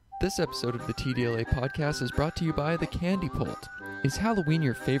This episode of the TDLA podcast is brought to you by the Candy Pult. Is Halloween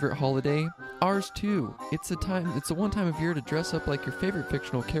your favorite holiday? Ours too. It's the one time of year to dress up like your favorite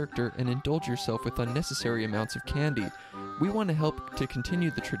fictional character and indulge yourself with unnecessary amounts of candy. We want to help to continue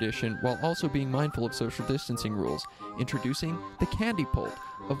the tradition while also being mindful of social distancing rules. Introducing the Candy Pult,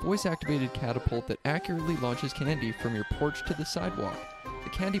 a voice-activated catapult that accurately launches candy from your porch to the sidewalk. The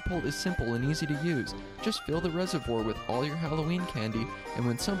Candy Pult is simple and easy to use. Just fill the reservoir with all your Halloween candy, and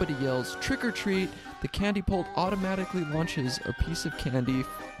when somebody yells, "Trick or treat," the Candy Pult automatically launches a piece of candy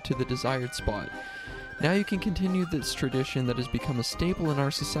to the desired spot. Now you can continue this tradition that has become a staple in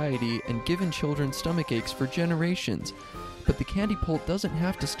our society and given children stomach aches for generations. But the Candy Pult doesn't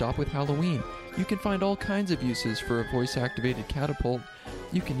have to stop with Halloween. You can find all kinds of uses for a voice-activated catapult.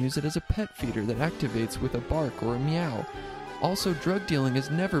 You can use it as a pet feeder that activates with a bark or a meow. Also, drug dealing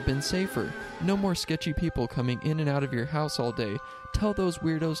has never been safer. No more sketchy people coming in and out of your house all day. Tell those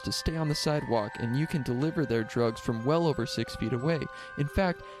weirdos to stay on the sidewalk and you can deliver their drugs from well over 6 feet away. In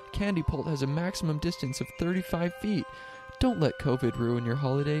fact, Candy Pult has a maximum distance of 35 feet. Don't let COVID ruin your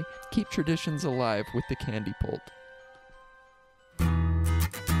holiday. Keep traditions alive with the Candy Pult.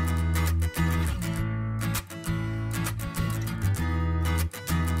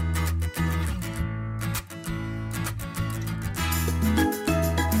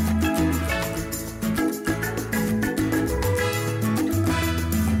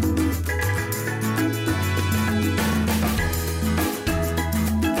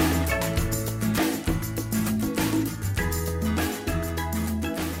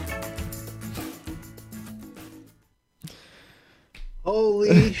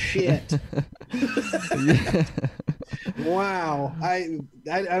 Holy shit. Wow. I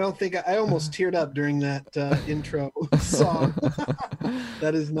don't think I almost teared up during that intro song.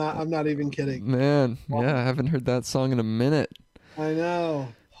 That is not, I'm not even kidding. Man, yeah, I haven't heard that song in a minute. I know.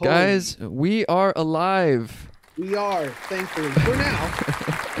 Guys, we are alive. We are, thankfully. For now.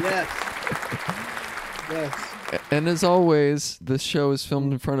 Yes. Yes. And as always, this show is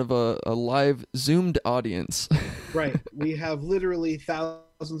filmed in front of a live Zoomed audience. Right. We have literally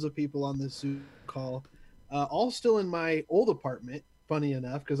thousands of people on this Zoom call, all still in my old apartment, funny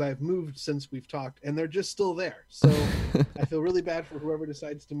enough, because I've moved since we've talked, and they're just still there. So I feel really bad for whoever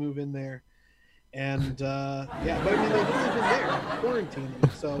decides to move in there. And, yeah, but I mean, they've only been there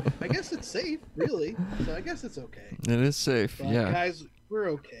quarantining, so I guess it's safe, really. So I guess it's okay. It is safe, But yeah. guys, we're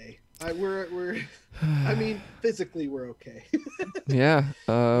okay. I mean, physically we're okay. Yeah.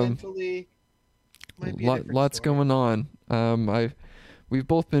 Mentally, might be a different Lots story. going on. We've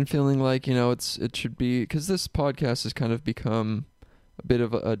both been feeling like, it should be, because this podcast has kind of become a bit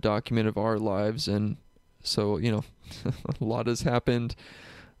of a document of our lives, and so, a lot has happened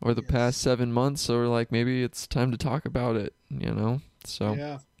over the past 7 months, so we're like, maybe it's time to talk about it, so.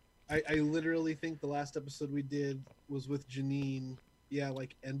 Yeah. I literally think the last episode we did was with Janine,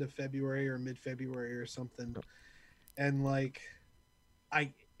 like end of February or mid-February or something. And like,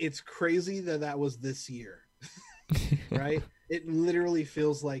 it's crazy that was this year, right? It literally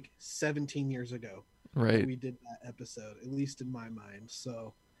feels like 17 years ago Right. that we did that episode, at least in my mind.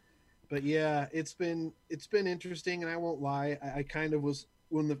 So, but yeah, it's been interesting, and I won't lie. I kind of was,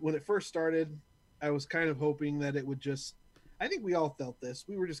 when it first started, I was kind of hoping that it would just, I think we all felt this.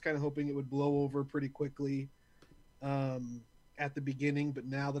 We were just kind of hoping it would blow over pretty quickly at the beginning, but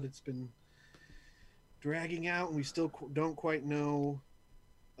now that it's been dragging out and we still don't quite know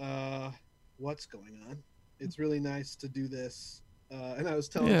what's going on, it's really nice to do this. And I was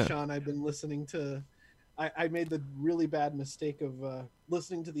telling Sean, I've been listening to, I made the really bad mistake of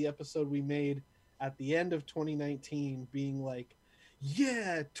listening to the episode we made at the end of 2019 being like,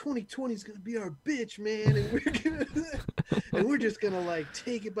 yeah, 2020 is gonna be our bitch, man, and we're just gonna like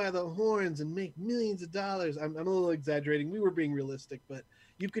take it by the horns and make millions of dollars. I'm a little exaggerating. We were being realistic, but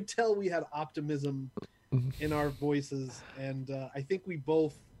you could tell we had optimism in our voices, and I think we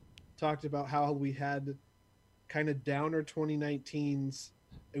both talked about how we had kind of downer 2019s,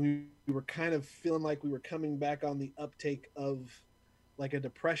 and we were kind of feeling like we were coming back on the uptake of like a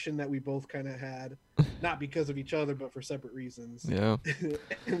depression that we both kind of had, not because of each other, but for separate reasons. Yeah.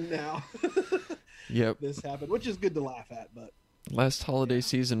 And now Yep. this happened, which is good to laugh at, but Last holiday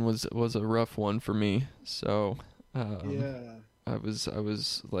season was a rough one for me. So I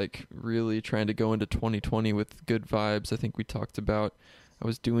was like really trying to go into 2020 with good vibes. I think we talked about I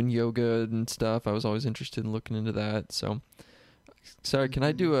was doing yoga and stuff. I was always interested in looking into that. So sorry, can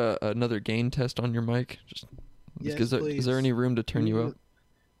I do another gain test on your mic? Just Yes, is there any room to turn you up?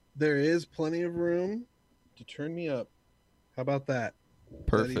 There is plenty of room to turn me up. How about that?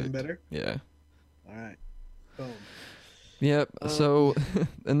 Perfect. Is that even better? Yeah. All right. Boom. Yep. So,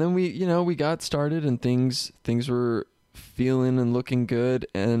 and then we got started, and things were feeling and looking good,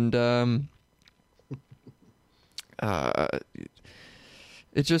 and uh,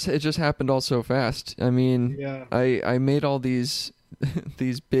 it just happened all so fast. I mean, Yeah. I made all these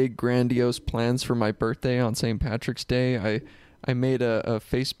these big grandiose plans for my birthday on St. Patrick's Day. I made a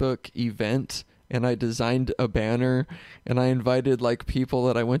Facebook event, and I designed a banner, and I invited like people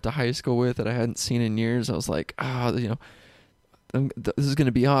that I went to high school with that I hadn't seen in years. I was like, this is going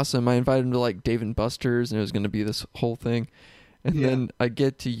to be awesome. I invited them to like Dave and Buster's, and it was going to be this whole thing. And then I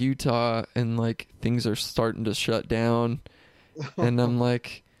get to Utah, and like things are starting to shut down. And I'm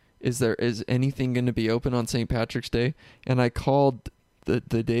like, is anything going to be open on St. Patrick's Day? And I called the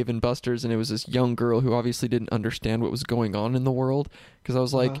Dave and Buster's, and it was this young girl who obviously didn't understand what was going on in the world. Because I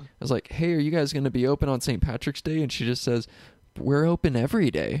was like, hey, are you guys going to be open on St. Patrick's Day? And she just says, we're open every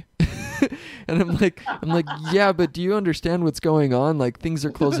day. And I'm like, yeah, but do you understand what's going on? Like, things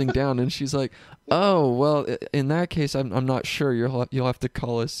are closing down. And she's like, oh, well, in that case, I'm not sure. You'll have to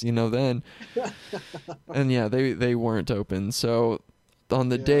call us, then. And yeah, they weren't open. So on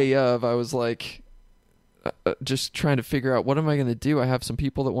the day of, I was like, just trying to figure out, what am I going to do? I have some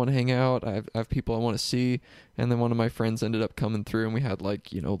people that want to hang out. I have people I want to see. And then one of my friends ended up coming through, and we had like,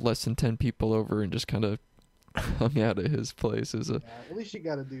 less than 10 people over, and just kind of hung out at his place. At least you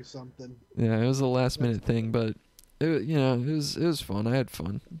got to do something. Yeah, it was a last minute thing, but it was fun. I had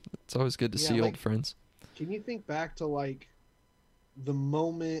fun. It's always good to see old friends. Can you think back to like the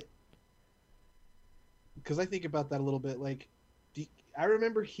moment? Because I think about that a little bit. Like, I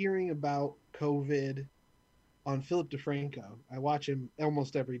remember hearing about COVID on Philip DeFranco. I watch him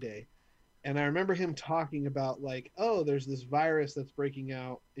almost every day, and I remember him talking about like, oh, there's this virus that's breaking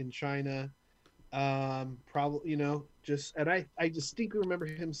out in China. Probably, and I distinctly remember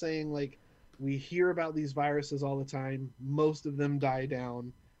him saying, like, we hear about these viruses all the time. Most of them die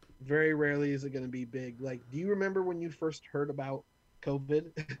down. Very rarely is it going to be big. Like, do you remember when you first heard about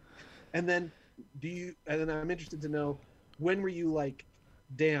COVID? And then I'm interested to know, when were you like,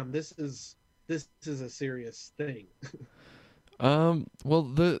 damn, this is a serious thing?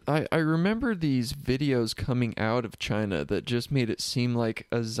 Well, I remember these videos coming out of China that just made it seem like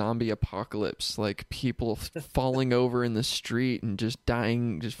a zombie apocalypse, like people falling over in the street and just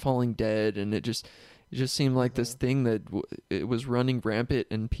dying, just falling dead, and it just seemed like this thing that it was running rampant,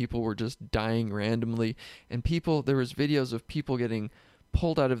 and people were just dying randomly, and there was videos of people getting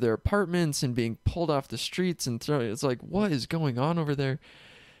pulled out of their apartments and being pulled off the streets and thrown. It's like, what is going on over there?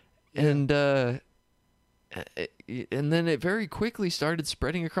 Yeah. And then it very quickly started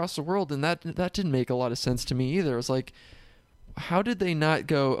spreading across the world, and that didn't make a lot of sense to me either. It was like, how did they not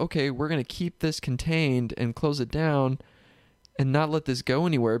go, okay, we're going to keep this contained and close it down and not let this go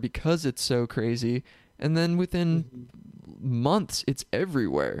anywhere because it's so crazy? And then within months, it's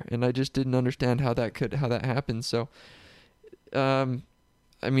everywhere, and I just didn't understand how that happened. So,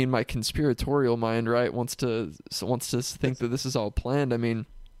 I mean, my conspiratorial mind, right, wants to think that this is all planned. I mean,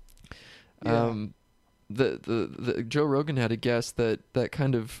 the Joe Rogan had a guest that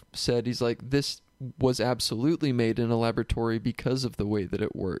kind of said, he's like, this was absolutely made in a laboratory because of the way that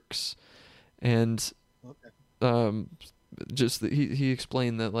it works. And he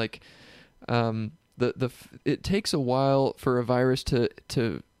explained that, like, it takes a while for a virus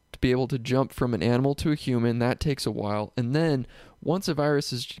to be able to jump from an animal to a human. That takes a while, and then once a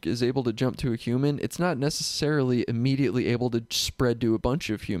virus is able to jump to a human, it's not necessarily immediately able to spread to a bunch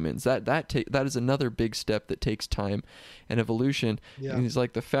of humans. That is another big step that takes time and evolution. Yeah. And it's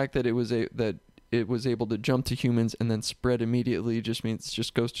like the fact that it was able to jump to humans and then spread immediately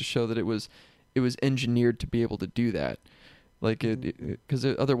just goes to show that it was engineered to be able to do that. Like because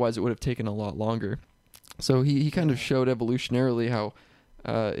otherwise it would have taken a lot longer. So he kind of showed evolutionarily how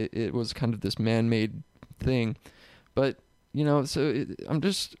it was kind of this man-made thing, but I'm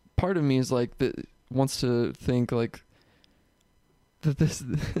just, part of me is like that wants to think like that this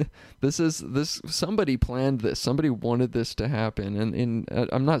somebody planned this, somebody wanted this to happen, and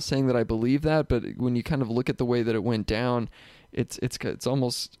I'm not saying that I believe that, but when you kind of look at the way that it went down, it's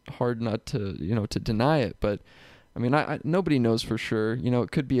almost hard not to to deny it. But I mean, I nobody knows for sure.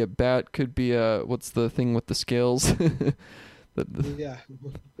 It could be a bat, could be a, what's the thing with the scales? the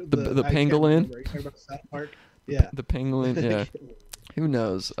pangolin. Yeah. The pangolin, yeah. Who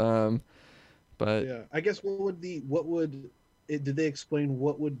knows? But yeah, I guess did they explain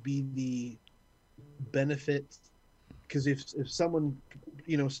what would be the benefit? Because if someone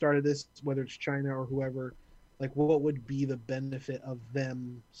started this, whether it's China or whoever, like, what would be the benefit of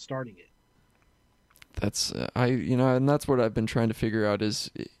them starting it? That's and that's what I've been trying to figure out is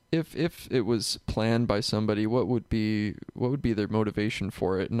if it was planned by somebody, what would be their motivation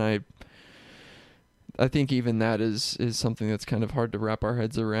for it? And I think even that is something that's kind of hard to wrap our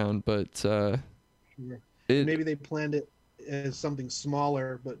heads around. But Sure. Maybe they planned it as something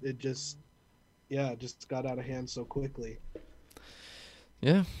smaller, but it just got out of hand so quickly.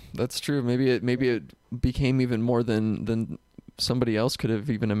 Yeah, that's true. Maybe it became even more than somebody else could have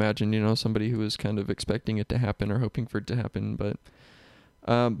even imagined. Somebody who was kind of expecting it to happen or hoping for it to happen. But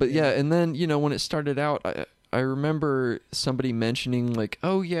yeah, and then when it started out, I remember somebody mentioning like,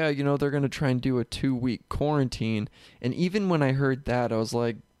 oh yeah, they're gonna try and do a 2-week quarantine, and even when I heard that, I was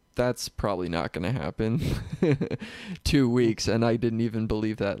like, that's probably not gonna happen. 2 weeks, and I didn't even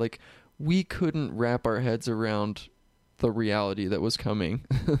believe that. Like, we couldn't wrap our heads around the reality that was coming.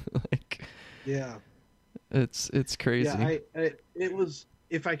 Like, yeah, it's crazy. Yeah, it was.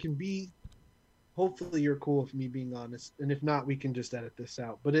 If I can be, hopefully you're cool with me being honest, and if not, we can just edit this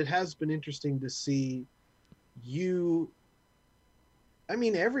out. But it has been interesting to see you. I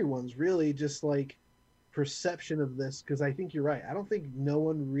mean, everyone's really just like perception of this, because I think you're right. I don't think no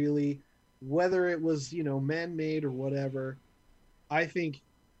one really, whether it was man-made or whatever. I think,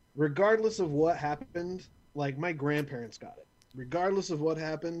 regardless of what happened, like my grandparents got it. Regardless of what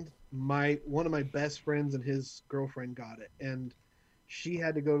happened, one of my best friends and his girlfriend got it, and she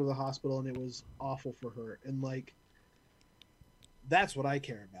had to go to the hospital, and it was awful for her. And like, that's what I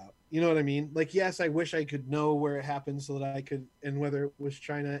care about. You know what I mean? Like, yes, I wish I could know where it happened so that I could, and whether it was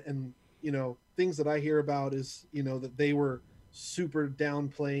China, and things that I hear about is that they were super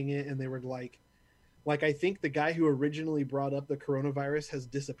downplaying it, and they were like I think the guy who originally brought up the coronavirus has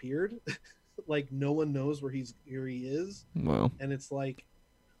disappeared. Like, no one knows where he is. Wow. And it's like,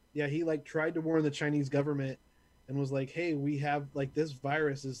 yeah, he like tried to warn the Chinese government and was like, hey, we have like this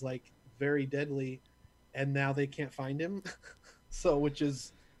virus is like very deadly, and now they can't find him. So, which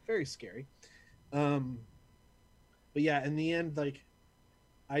is very scary. But yeah, in the end, like,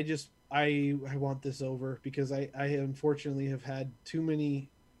 I want this over, because I unfortunately have had too many.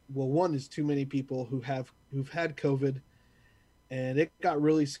 Well, one is too many people who've had COVID, and it got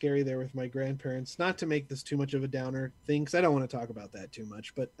really scary there with my grandparents. Not to make this too much of a downer thing, because I don't want to talk about that too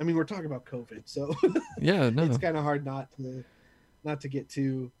much. But I mean, we're talking about COVID, so yeah, no, it's kind of hard not to get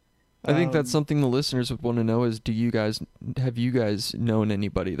too. I think that's something the listeners would want to know is, have you guys known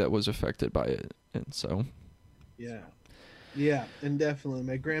anybody that was affected by it? And so, yeah, and definitely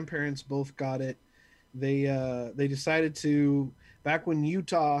my grandparents both got it. They decided to, back when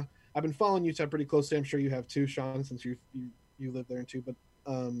Utah. I've been following Utah pretty closely. I'm sure you have too, Sean, since you live there too. But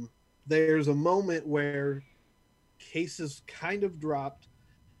there's a moment where cases kind of dropped,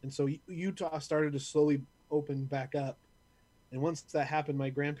 and so Utah started to slowly open back up. And once that happened, my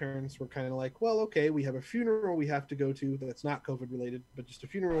grandparents were kind of like, well, okay, we have a funeral we have to go to that's not COVID related, but just a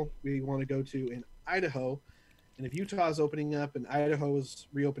funeral we want to go to in Idaho. And if Utah is opening up and Idaho is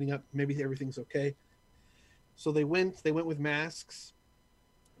reopening up, maybe everything's okay. So they went with masks.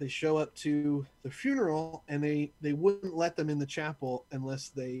 They show up to the funeral, and they wouldn't let them in the chapel unless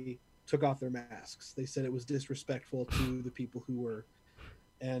they took off their masks. They said it was disrespectful to the people who were.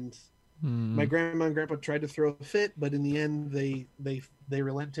 And my grandma and grandpa tried to throw a fit, but in the end they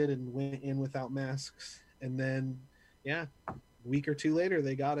relented and went in without masks. And then, yeah, a week or two later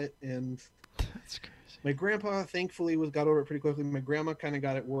they got it. And that's crazy. My grandpa thankfully got over it pretty quickly. My grandma kind of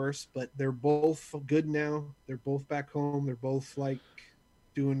got it worse, but they're both good now. They're both back home. They're both like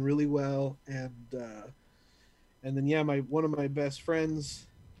doing really well. And then yeah, one of my best friends,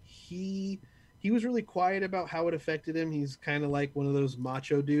 he was really quiet about how it affected him. He's kind of like one of those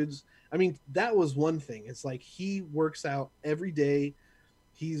macho dudes. I mean, that was one thing. It's like he works out every day.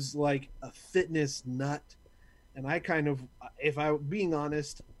 He's like a fitness nut. And I kind of, if I'm being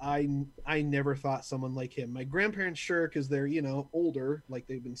honest, I never thought someone like him. My grandparents, sure, because they're, older, like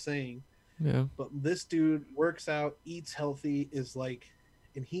they've been saying. Yeah. But this dude works out, eats healthy, is like,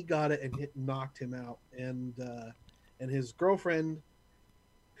 and he got it, and it knocked him out. And his girlfriend,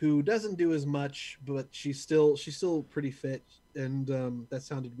 who doesn't do as much, but she's still pretty fit. And that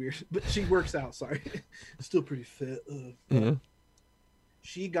sounded weird, but she works out. Sorry, still pretty fit. Yeah.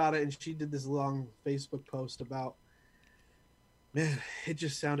 She got it, and she did this long Facebook post about, man, it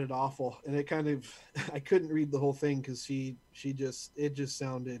just sounded awful. And it kind of, I couldn't read the whole thing because it just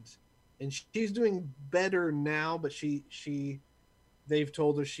sounded, and she's doing better now, but they've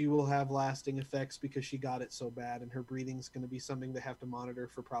told her she will have lasting effects because she got it so bad, and her breathing's going to be something they have to monitor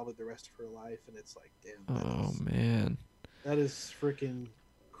for probably the rest of her life. And it's like, damn. Man. That is freaking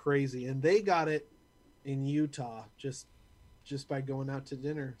crazy. And they got it in Utah just by going out to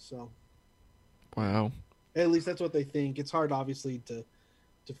dinner. So Wow. At least that's what they think. It's hard, obviously, to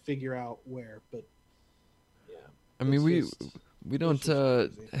figure out where, but yeah. I mean, we don't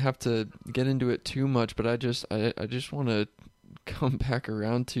crazy. have to get into it too much, but I just want to come back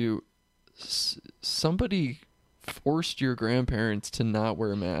around to somebody forced your grandparents to not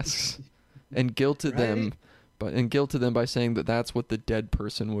wear masks and guilted them, guilted them by saying that that's what the dead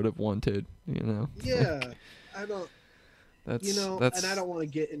person would have wanted. You know? Yeah, I don't. That's and I don't want to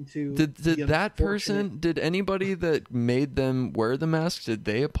get into. Did that person? Did anybody that made them wear the masks? Did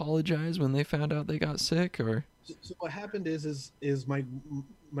they apologize when they found out they got sick, or? So what happened is my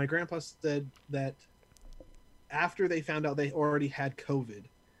grandpa said that after they found out they already had COVID,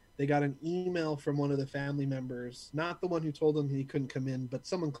 they got an email from one of the family members, not the one who told them he couldn't come in, but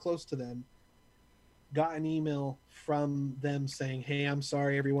someone close to them, got an email from them saying, "Hey, I'm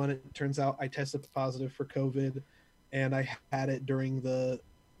sorry, everyone. It turns out I tested positive for COVID, and I had it during the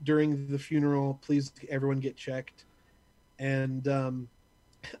funeral. Please, everyone, get checked." And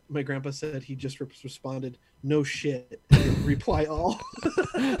my grandpa said he just responded, "No shit." Reply all.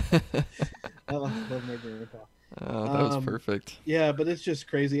 Love my grandpa. That was perfect. Yeah, but it's just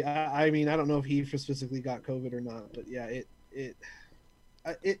crazy. I mean, I don't know if he specifically got COVID or not, but yeah, it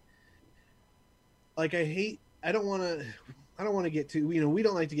like I don't want to get too, we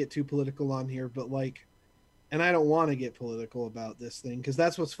don't like to get too political on here, but like, and I don't want to get political about this thing, because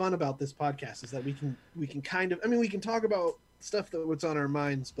that's what's fun about this podcast, is that we can kind of, I mean, we can talk about stuff that what's on our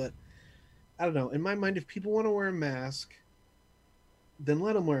minds, but I don't know. In my mind, if people want to wear a mask, then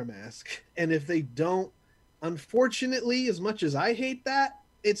let them wear a mask. And if they don't, unfortunately, as much as I hate that,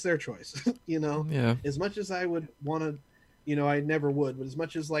 it's their choice. Yeah. As much as I would want to, I never would, but as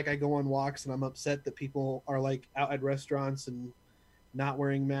much as like I go on walks and I'm upset that people are like out at restaurants and not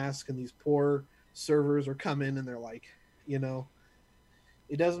wearing masks, and these poor servers are coming and they're like,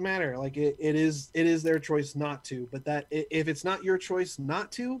 it doesn't matter. Like it is their choice not to, but that if it's not your choice not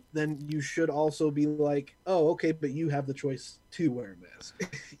to, then you should also be like, oh, okay, but you have the choice to wear a mask.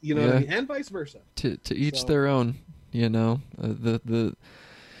 What I mean? And vice versa. To each their own,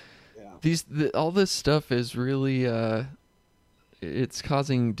 all this stuff is really it's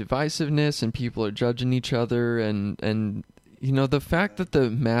causing divisiveness, and people are judging each other, and the fact that the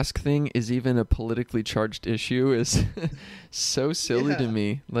mask thing is even a politically charged issue is so silly to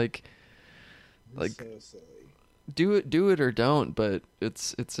me. Like so silly. Do it or don't, but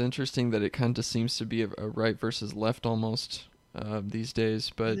it's interesting that it kind of seems to be a right versus left almost these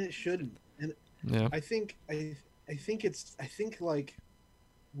days, but and it shouldn't. And yeah, I think like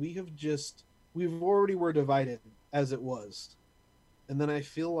we've already were divided as it was. And then I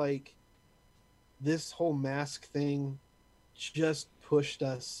feel like this whole mask thing just pushed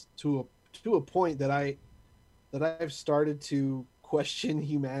us to a point that I've started to question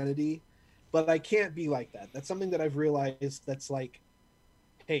humanity, but I can't be like that. That's something that I've realized, that's like,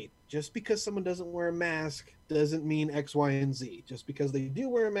 hey, just because someone doesn't wear a mask doesn't mean X, Y, and Z. Just because they do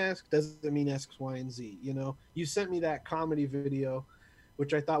wear a mask doesn't mean X, Y, and Z. You sent me that comedy video,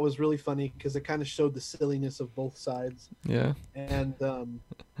 which I thought was really funny because it kind of showed the silliness of both sides. Yeah. And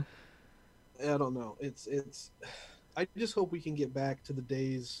I don't know. It's I just hope we can get back to the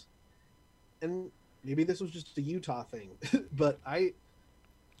days, and maybe this was just a Utah thing, but I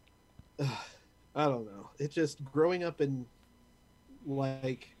don't know. It's just growing up and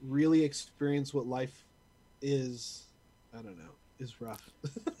like really experience what life is. I don't know. Is rough.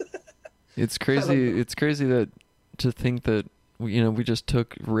 It's crazy. It's crazy that to think that we just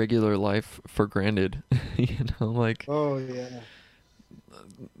took regular life for granted. Like. Oh yeah.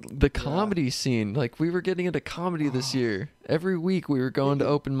 The comedy scene, like we were getting into comedy this year. Every week we were going to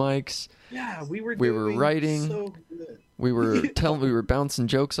open mics. Yeah, we were writing. So good. We were we were bouncing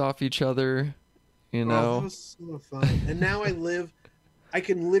jokes off each other. That was so fun. And now I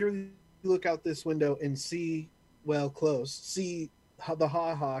can literally look out this window and see the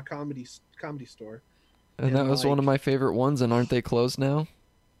Ha Ha comedy store. And that was one of my favorite ones. And aren't they closed now?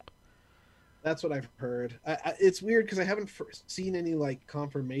 That's what I've heard. It's weird because I haven't seen any like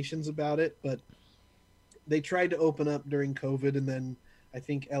confirmations about it, but they tried to open up during COVID, and then I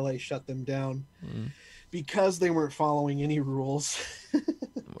think LA shut them down because they weren't following any rules.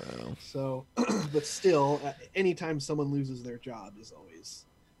 Wow. So, but still, anytime someone loses their job is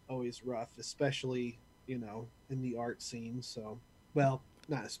always rough, especially in the art scene. So, well,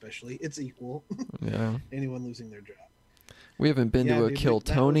 not especially. It's equal. Yeah. Anyone losing their job. We haven't been to a Kill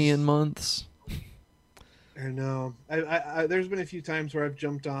Tony in months. I know. I there's been a few times where I've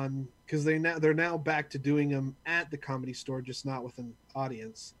jumped on because they're now back to doing them at the Comedy Store, just not with an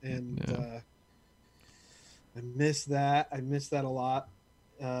audience, and I miss that. I miss that a lot.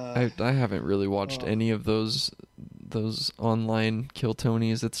 I haven't really watched any of those online Kill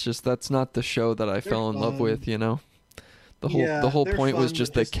Tonys. It's just that's not the show that I fell in love with, you know. The whole point was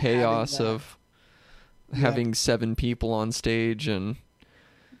just the chaos of having 7 people on stage and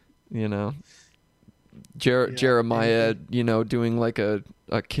you know Jeremiah, you know, doing like a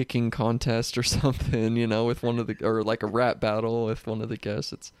kicking contest or something, you know, with one of the or like a rap battle with one of the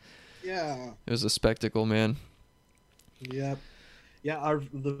guests. It was a spectacle, man. Yep. Yeah,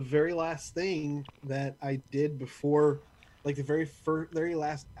 the very last thing that I did before, like the very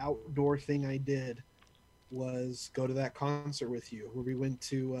last outdoor thing I did was go to that concert with you, where we went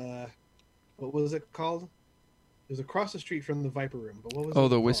to, what was it called? It was across the street from the Viper Room, but what was it the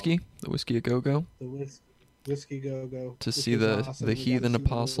called? Whiskey A Go Go? The Whiskey Go Go. To see the Heathen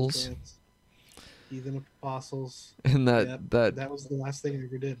Apostles. Heathen Apostles. And that was the last thing I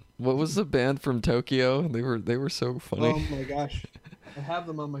ever did. What was the band from Tokyo? They were so funny. Oh my gosh. I have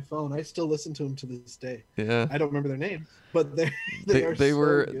them on my phone. I still listen to them to this day. Yeah. I don't remember their name, but they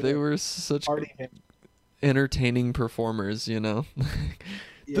were such entertaining performers, you know.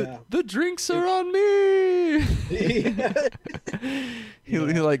 The drinks are on me. He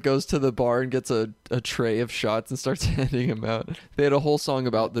like goes to the bar and gets a tray of shots and starts handing them out. They had a whole song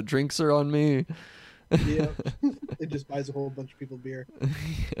about the drinks are on me. Yeah. It just buys a whole bunch of people beer.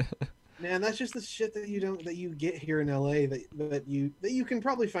 Man, that's just the shit that you get here in LA that you can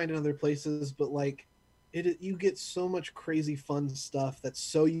probably find in other places, but like you get so much crazy fun stuff that's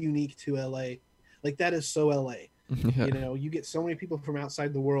so unique to LA. Like that is so LA. Yeah. You know, you get so many people from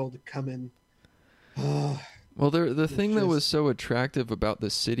outside the world come in. Well, the thing that was so attractive about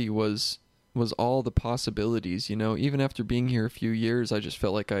this city was all the possibilities, you know. Even after being here a few years, I just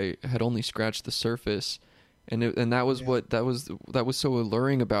felt like I had only scratched the surface. And that was that was so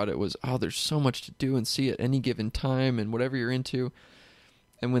alluring about it was, there's so much to do and see at any given time and whatever you're into.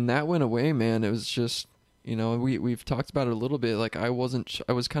 And when that went away, man, it was just, you know, we've talked about it a little bit. Like I was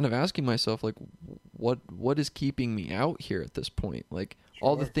kind of asking myself, like, what is keeping me out here at this point? Like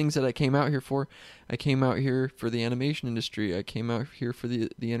all the things that I came out here for the animation industry. I came out here for the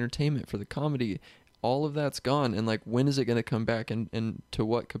entertainment, for the comedy. All of that's gone. And like, when is it going to come back and to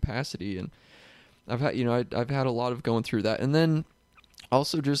what capacity? And I've had a lot of going through that. And then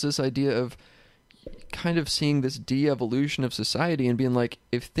also just this idea of kind of seeing this de-evolution of society and being like,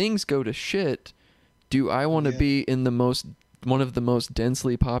 if things go to shit, do I want to be in one of the most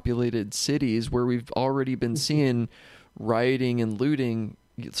densely populated cities where we've already been seeing rioting and looting?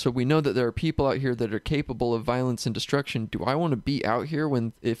 So we know that there are people out here that are capable of violence and destruction. Do I want to be out here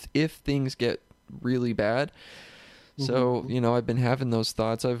if things get really bad? So, you know, I've been having those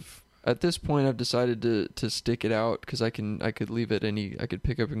thoughts. At this point, I've decided to stick it out because I could leave it I could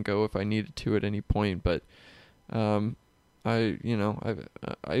pick up and go if I needed to at any point. But, I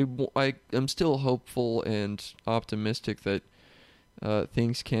am still hopeful and optimistic that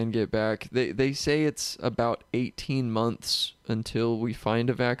things can get back. They say it's about 18 months until we find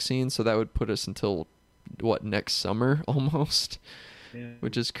a vaccine, so that would put us until next summer almost. Yeah.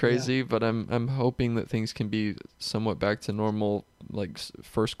 Which is crazy, but I'm hoping that things can be somewhat back to normal, like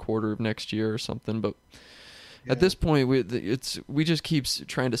first quarter of next year or something. But at this point, we just keep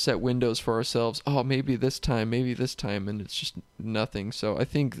trying to set windows for ourselves. Oh, maybe this time, and it's just nothing. So I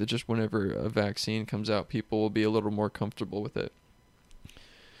think that just whenever a vaccine comes out, people will be a little more comfortable with it.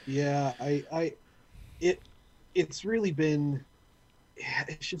 Yeah, it's really been,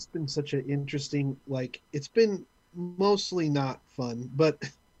 it's just been such an interesting, like, it's been mostly not fun, but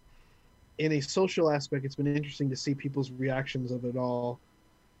in a social aspect, it's been interesting to see people's reactions of it all.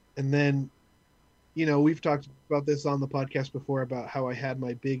 And then, you know, we've talked about this on the podcast before about how I had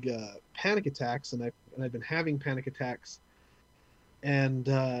my big panic attacks, and I've been having panic attacks, and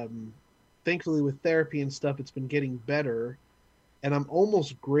thankfully with therapy and stuff, it's been getting better. And I'm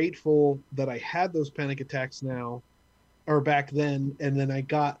almost grateful that I had those panic attacks now, or back then, and then I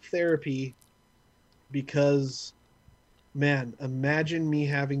got therapy, because, man, imagine me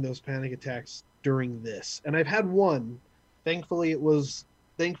having those panic attacks during this. And I've had one. Thankfully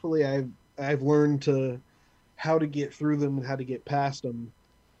I've learned how to get through them and how to get past them.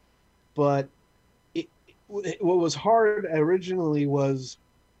 But what was hard originally was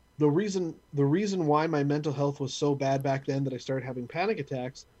the reason why my mental health was so bad back then that I started having panic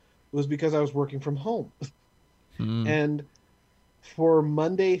attacks was because I was working from home. And for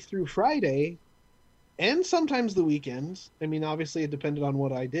Monday through Friday, and sometimes the weekends, I mean, obviously it depended on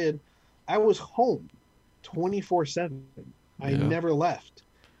what I did, I was home 24/7. I never left.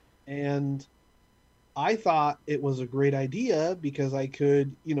 And I thought it was a great idea because I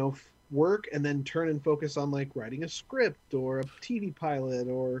could, you know, work and then turn and focus on like writing a script or a TV pilot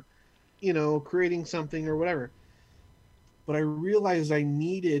or, you know, creating something or whatever. But I realized I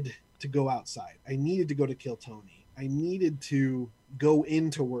needed to go outside. I needed to go to Kill Tony. I needed to go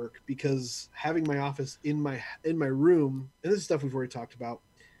into work because having my office in my room, and this is stuff we've already talked about.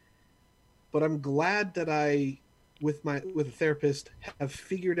 But I'm glad that I, with a therapist, have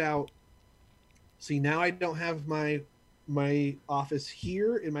figured out. See, now I don't have my office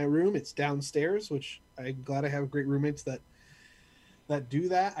here in my room. It's downstairs, which I'm glad I have great roommates that do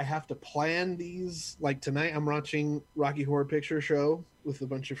that. I have to plan these. Like tonight, I'm watching Rocky Horror Picture Show with a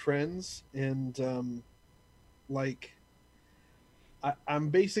bunch of friends, and I'm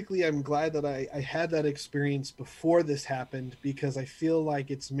glad that I had that experience before this happened because I feel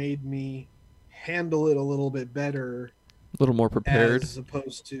like it's made me handle it a little bit better, a little more prepared, as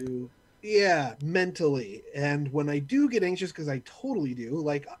opposed to mentally. And when I do get anxious, because I totally do,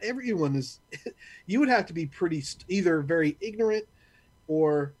 like everyone is, you would have to be pretty either very ignorant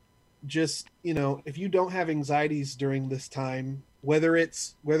or just, you know, if you don't have anxieties during this time, whether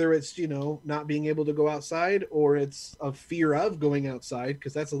it's you know, not being able to go outside or it's a fear of going outside,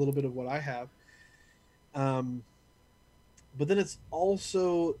 because that's a little bit of what I have, but then it's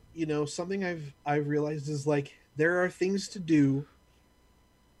also, you know, something I've realized is like there are things to do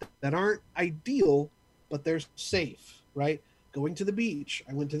that aren't ideal, but they're safe, right? Going to the beach.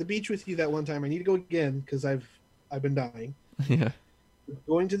 I went to the beach with you that one time. I need to go again because I've been dying. Yeah.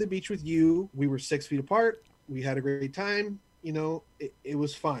 Going to the beach with you, we were 6 feet apart. We had a great time. You know, it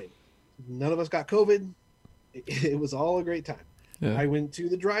was fine. None of us got COVID. It was all a great time. Yeah. I went to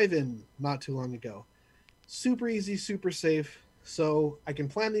the drive-in not too long ago. Super easy, super safe. So I can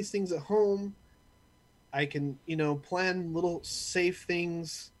plan these things at home. I can, you know, plan little safe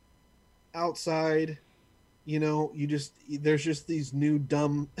things outside. You know, there's just these new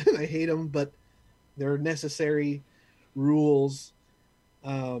dumb, and I hate them, but they're necessary rules.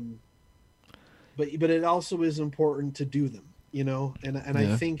 But it also is important to do them, you know, and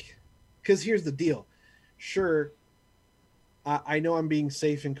I think, because here's the deal. Sure, I know I'm being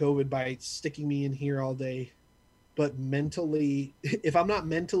safe in COVID by sticking me in here all day, but mentally, if I'm not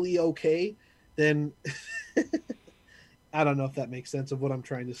mentally okay, then I don't know if that makes sense of what I'm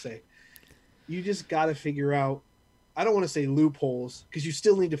trying to say. You just got to figure out, I don't want to say loopholes, because you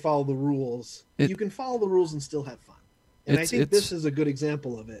still need to follow the rules. You can follow the rules and still have fun. And I think this is a good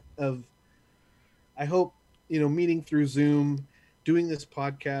example of it. I hope, you know, meeting through Zoom, doing this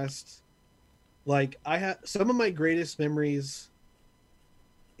podcast, like I have some of my greatest memories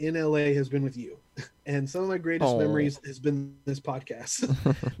in LA has been with you. And some of my greatest memories has been this podcast.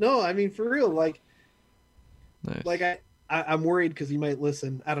 No, I mean, for real, like, nice. Like I'm worried because he might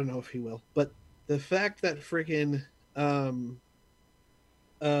listen. I don't know if he will, but the fact that freaking, and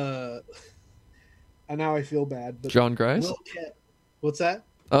now I feel bad, but John Grice? What's that?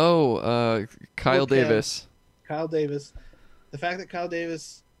 Oh, Kyle Davis. Kyle Davis. The fact that Kyle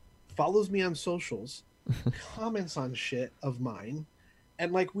Davis follows me on socials, comments on shit of mine,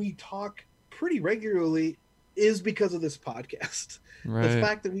 and like we talk pretty regularly is because of this podcast. Right. The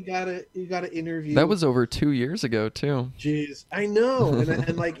fact that you gotta interview. That was over 2 years ago too. Jeez, I know.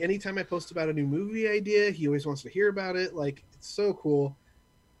 And like anytime I post about a new movie idea, he always wants to hear about it. Like, it's so cool.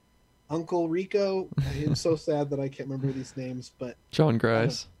 Uncle Rico. I am so sad that I can't remember these names, but John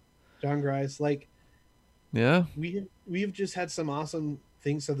Grice. John Grice. Like, yeah, we've just had some awesome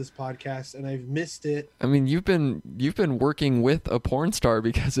things of this podcast, and I've missed it. I mean, you've been working with a porn star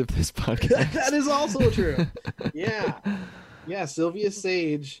because of this podcast. That is also true. Yeah, Sylvia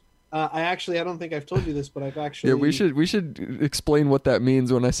Sage. I don't think I've told you this, but I've actually. Yeah, we should explain what that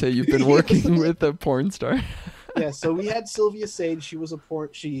means when I say you've been working with a porn star. Yeah, so we had Sylvia Sage. She is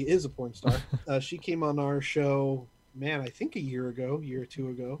a porn star. She came on our show, man, I think a year or two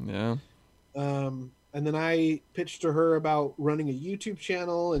ago. Yeah. And then I pitched to her about running a YouTube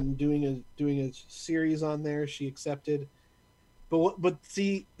channel and doing a series on there. She accepted. But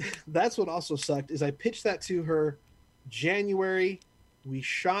see, that's what also sucked is I pitched that to her January. We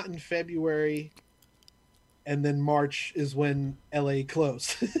shot in February, and then March is when LA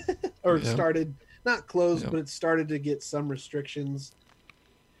closed or started. Not closed, but it started to get some restrictions.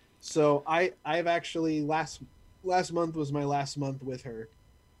 So I've actually last month was my last month with her.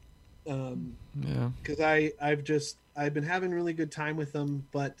 Because I've been having really good time with them,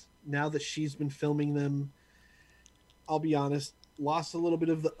 but now that she's been filming them, I'll be honest, lost a little bit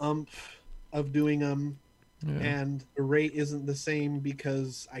of the umph of doing them, and the rate isn't the same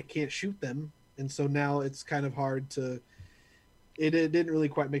because I can't shoot them, and so now it's kind of hard to it didn't really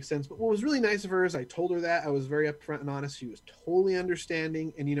quite make sense. But what was really nice of her is I told her that. I was very upfront and honest. She was totally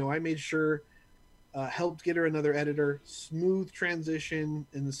understanding. And, I made sure, helped get her another editor, smooth transition.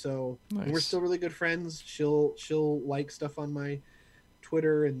 And so nice. And we're still really good friends. She'll like stuff on my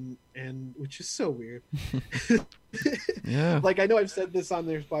Twitter and which is so weird. Yeah. Like, I know I've said this on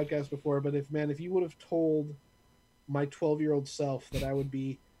their podcast before, but if you would have told my 12-year-old self that I would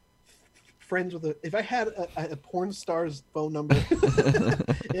be friends with if I had a porn star's phone number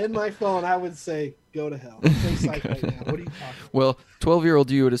in my phone, I would say, go to hell. Stay psych right now. What are you talking about? Well,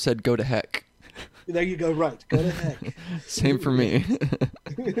 12-year-old you would have said, go to heck. There you go. Right. Go to heck. Same for me.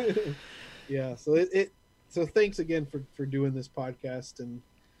 Yeah. So so thanks again for doing this podcast. And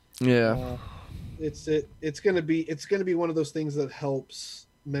yeah, it's gonna be one of those things that helps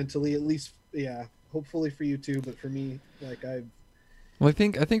mentally, at least. Yeah. Hopefully for you too, but for me, like Well, I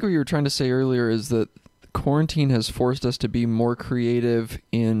think what you were trying to say earlier is that quarantine has forced us to be more creative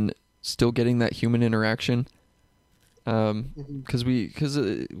in still getting that human interaction. Because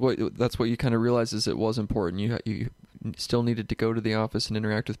that's what you kind of realize is it was important. You still needed to go to the office and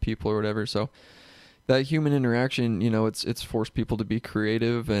interact with people or whatever. So that human interaction, it's forced people to be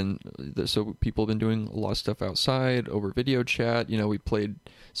creative, and so people have been doing a lot of stuff outside over video chat. We played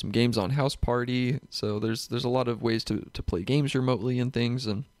some games on House Party, so there's a lot of ways to play games remotely and things.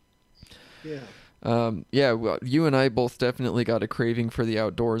 And well, you and I both definitely got a craving for the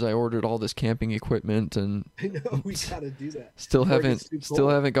outdoors. I ordered all this camping equipment, and I know we gotta do that. Still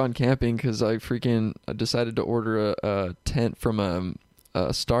haven't gone camping because I decided to order a tent from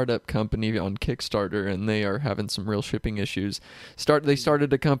a startup company on Kickstarter, and they are having some real shipping issues. They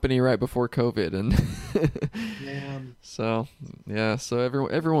started a company right before COVID, and so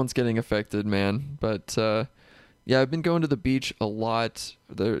everyone's getting affected, man. But I've been going to the beach a lot.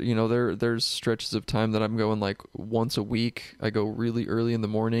 There's stretches of time that I'm going like once a week. I go really early in the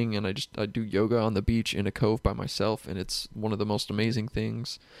morning, and I do yoga on the beach in a cove by myself, and it's one of the most amazing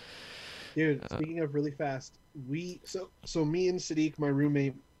things. Dude, speaking of really fast, so me and Sadiq, my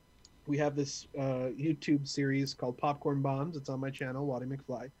roommate, we have this YouTube series called Popcorn Bombs. It's on my channel, Waddy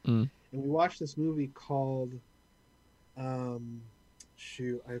McFly. And we watched this movie called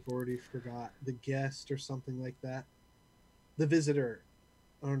I've already forgot. The Guest or something like that. The Visitor.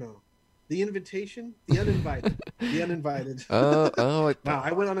 Oh no. The Invitation? The Uninvited. The Uninvited. Wow,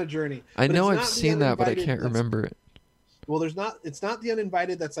 I went on a journey. I know I've seen that, but I can't remember it. Well, it's not The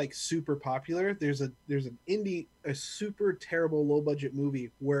Uninvited that's like super popular. There's a super terrible low budget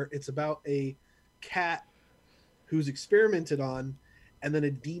movie where it's about a cat who's experimented on, and then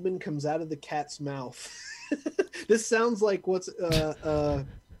a demon comes out of the cat's mouth. This sounds like what's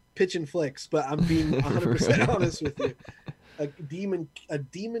Pitch and Flicks, but I'm being 100% honest with you. A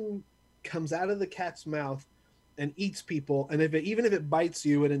demon comes out of the cat's mouth and eats people, and even if it bites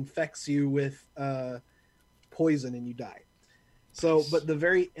you, it infects you with poison and you die. So, but the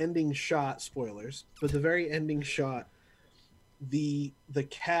very ending shot, spoilers, but the very ending shot, the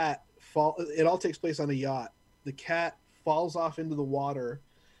cat it all takes place on a yacht. The cat falls off into the water,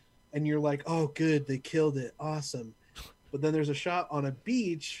 and you're like, oh good, they killed it, awesome. But then there's a shot on a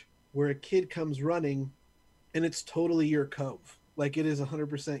beach where a kid comes running, and it's totally your cove. Like, it is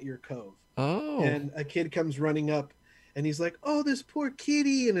 100% your cove. Oh. And a kid comes running up, and he's like, oh, this poor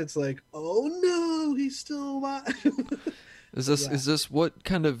kitty. And it's like, oh no, he's still alive. Is this what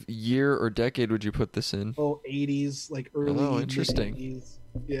kind of year or decade would you put this in? Oh, 80s, like early. Oh, interesting. 80s.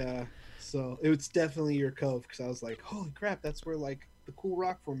 Yeah. So it's definitely your cove, because I was like, holy crap, that's where like the cool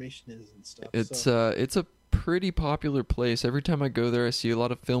rock formation is and stuff. It's a pretty popular place. Every time I go there, I see a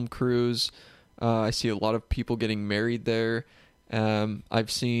lot of film crews. I see a lot of people getting married there.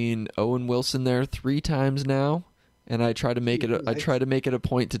 I've seen Owen Wilson there 3 times now, and I try to make it a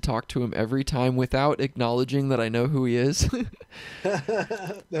point to talk to him every time without acknowledging that I know who he is.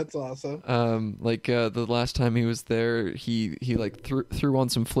 That's awesome. The last time he was there, he like threw on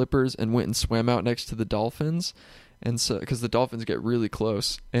some flippers and went and swam out next to the dolphins. And so, because the dolphins get really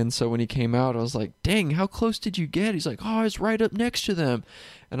close. And so when he came out, I was like, dang, how close did you get? He's like, oh, I was right up next to them.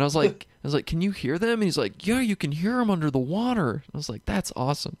 And I was like, can you hear them? And he's like, yeah, you can hear them under the water. I was like, that's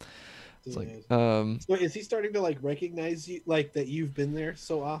awesome. It's like, so is he starting to like recognize you, like that you've been there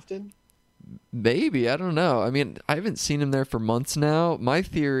so often? Maybe, I don't know. I mean, I haven't seen him there for months now. My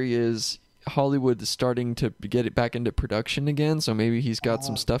theory is Hollywood is starting to get it back into production again. So maybe he's got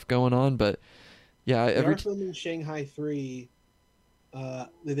some stuff going on, but yeah, they are filming Shanghai 3.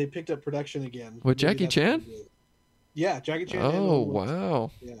 They picked up production again with Jackie Chan. Yeah, Jackie Chan. Oh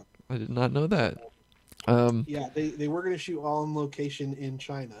wow! Yeah, I did not know that. Yeah, they were going to shoot all on location in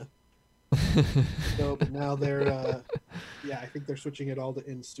China, So, but now they're, yeah, I think they're switching it all to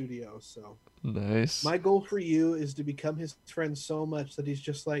in studio. So Nice. my goal for you is to become his friend so much that he's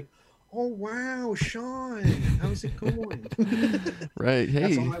just like, oh wow, Sean, how's it going? Right.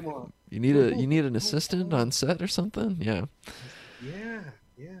 That's Hey, all I want. you need an assistant on set or something? Yeah. Yeah,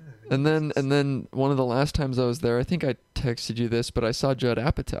 yeah. And then one of the last times I was there, I think I texted you this, but I saw Judd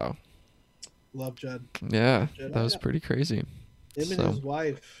Apatow. Love Judd. Yeah, Judd, that was pretty crazy. Him and his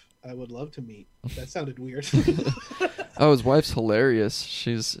wife, I would love to meet. That sounded weird. Oh, his wife's hilarious.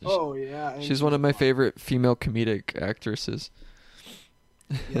 She's yeah. she's one of my favorite female comedic actresses.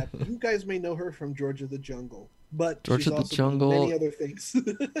 Yeah, you guys may know her from George of the Jungle, but George she's of the also Jungle. done many other things.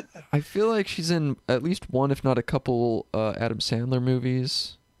 I feel like she's in at least one, if not a couple, Adam Sandler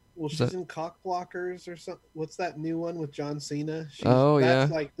movies. Well, she's in Cock Blockers or something. What's that new one with John Cena?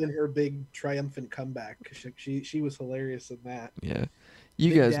 That's like been her big triumphant comeback. She was hilarious in that. Yeah, you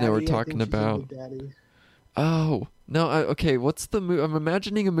Big guys Daddy, know we're I talking think she's in about. Big Daddy. Oh no! Okay, what's the movie? I'm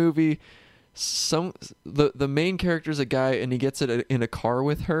imagining a movie. The main character's a guy, and he gets it in a car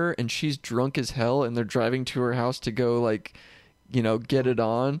with her, and she's drunk as hell, and they're driving to her house to go get it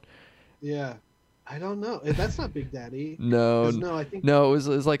on. Yeah, I don't know. That's not Big Daddy. No, I think no, it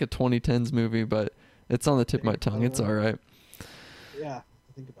was like a 2010s movie, but it's on the tip of my tongue. It's all right. Yeah,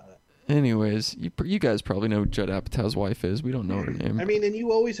 I think about it. Anyways, you guys probably know who Judd Apatow's wife is. We don't know her name. I mean, and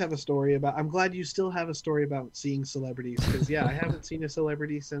you always have a story about. I'm glad you still have a story about seeing celebrities because yeah, I haven't seen a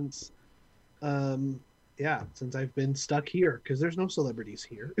celebrity since, since I've been stuck here because there's no celebrities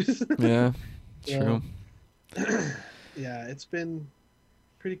here. Yeah, true. Yeah, it's been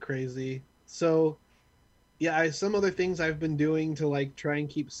pretty crazy. So, yeah, some other things I've been doing to like try and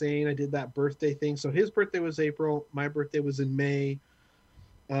keep sane. I did that birthday thing. So his birthday was April. My birthday was in May.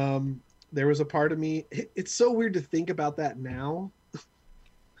 There was a part of me. It's so weird to think about that now.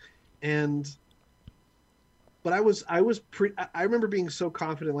 But I remember being so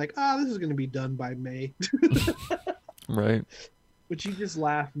confident, like, this is going to be done by May. Right. But you just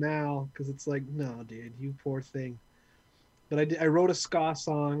laugh now because it's like, no, dude, you poor thing. But I wrote a ska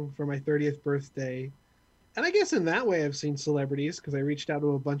song for my 30th birthday. And I guess in that way I've seen celebrities because I reached out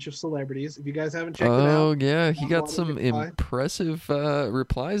to a bunch of celebrities. If you guys haven't checked it out. Oh, yeah. He got some impressive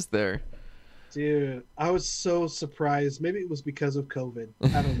replies there. Dude, I was so surprised. Maybe it was because of COVID.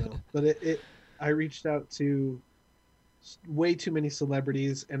 I don't know. But I reached out to way too many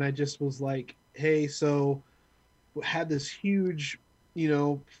celebrities and I just was like, hey, so had this huge,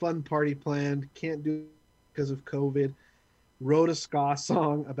 fun party planned. Can't do it because of COVID. Wrote a ska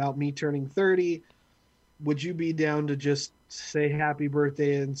song about me turning 30. Would you be down to just say happy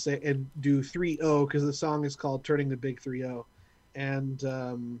birthday and do 3-0 because the song is called Turning the Big 3-0.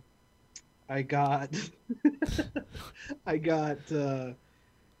 And I got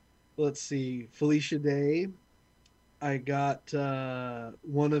let's see, Felicia Day. I got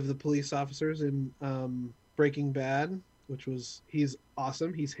one of the police officers in Breaking Bad, he's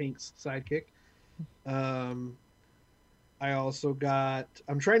awesome. He's Hank's sidekick. I also got.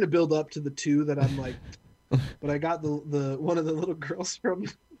 I'm trying to build up to the two that I'm like, but I got the one of the little girls from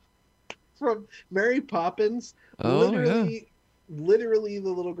Mary Poppins. Oh, literally the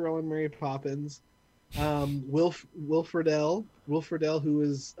little girl in Mary Poppins. Will Friedle, who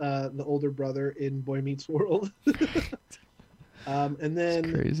is the older brother in Boy Meets World. And then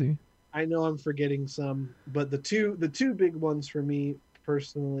it's crazy. I know I'm forgetting some, but the two big ones for me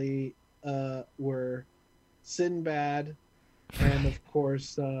personally were Sinbad, and of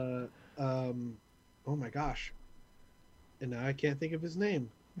course, oh my gosh, and now I can't think of his name.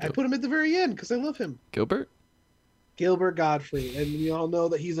 I put him at the very end because I love him. Gilbert Godfrey, and we all know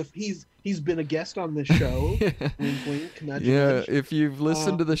that he's been a guest on this show. Wink, wink, nudge, nudge. If you've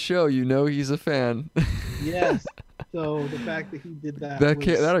listened to the show, you know he's a fan. Yes. So the fact that he did that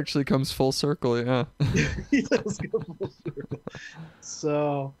that actually comes full circle, yeah. He does go full circle.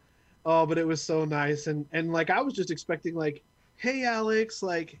 So, but it was so nice, and like I was just expecting like, hey Alex,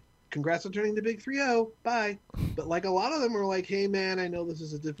 like congrats on turning the big 3-0, bye. But like a lot of them were like, hey man, I know this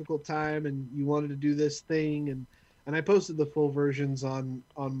is a difficult time, and you wanted to do this thing, and I posted the full versions on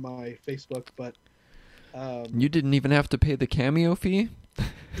my Facebook, but you didn't even have to pay the cameo fee.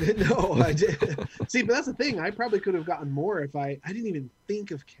 No, I did. See, but that's the thing. I probably could have gotten more if I didn't even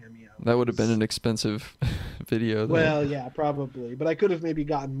think of cameo. That would have been an expensive video, though. Well, yeah, probably. But I could have maybe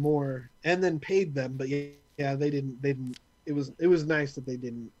gotten more and then paid them. But yeah, they didn't. It was nice that they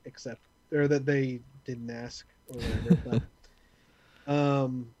didn't accept, or that they didn't ask or whatever. But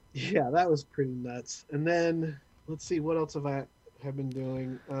yeah, that was pretty nuts. And then let's see, what else have been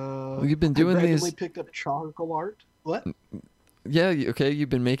doing? You've been doing I these. picked up charcoal art. What? yeah, okay, you've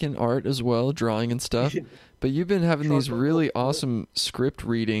been making art as well, drawing and stuff, but you've been having these really awesome script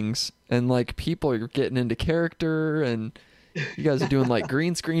readings, and like people are getting into character, and you guys are doing like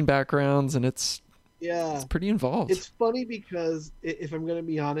green screen backgrounds, and it's pretty involved. It's funny because if I'm going to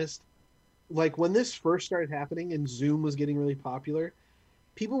be honest, like when this first started happening and Zoom was getting really popular,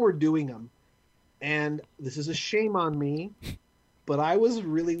 people were doing them, and this is a shame on me. But I was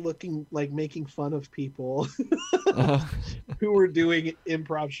really making fun of people who were doing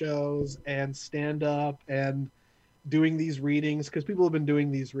improv shows and stand up and doing these readings, because people have been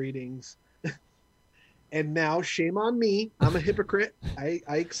doing these readings. And now, shame on me. I'm a hypocrite. I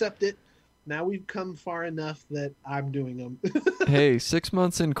accept it. Now we've come far enough that I'm doing them. Hey, 6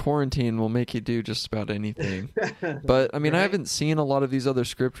 months in quarantine will make you do just about anything. But I mean, right? I haven't seen a lot of these other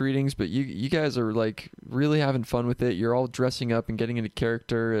script readings, but you guys are like really having fun with it. You're all dressing up and getting into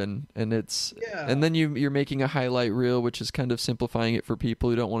character, and it's and then you're making a highlight reel, which is kind of simplifying it for people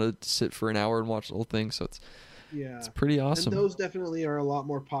who don't want to sit for an hour and watch the whole thing. So it's pretty awesome. And those definitely are a lot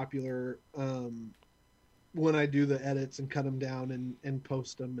more popular when I do the edits and cut them down and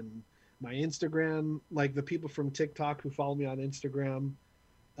post them. And my Instagram, like the people from TikTok who follow me on Instagram,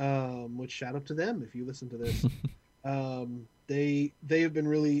 which shout out to them if you listen to this. They have been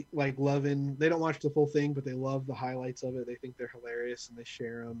really like loving. They don't watch the full thing, but they love the highlights of it. They think they're hilarious and they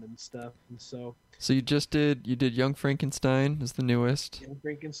share them and stuff. And so you did Young Frankenstein is the newest. Young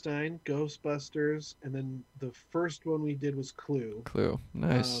Frankenstein, Ghostbusters, and then the first one we did was Clue. Clue,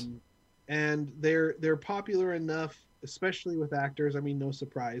 nice. And they're popular enough, especially with actors. I mean, no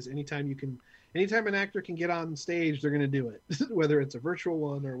surprise. Anytime an actor can get on stage, they're going to do it, whether it's a virtual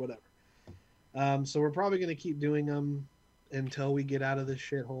one or whatever. So we're probably going to keep doing them until we get out of this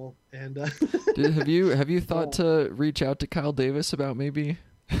shithole. And have you thought to reach out to Kyle Davis about maybe?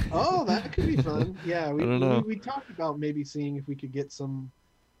 Oh, that could be fun. Yeah, we talked about maybe seeing if we could get some.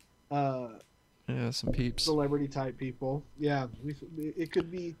 Some peeps, celebrity type people. Yeah, it could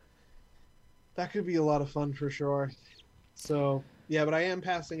be. That could be a lot of fun for sure. So yeah, but I am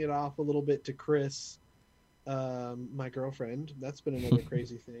passing it off a little bit to Chris, my girlfriend. That's been another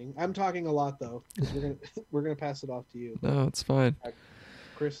crazy thing. I'm talking a lot though, because we're gonna pass it off to you. No, it's fine.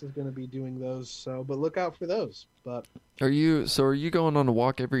 Chris is gonna be doing those. So, but look out for those. But are you going on a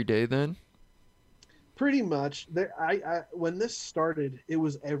walk every day then? Pretty much. I when this started, it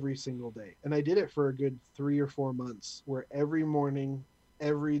was every single day, and I did it for a good 3 or 4 months, where every morning,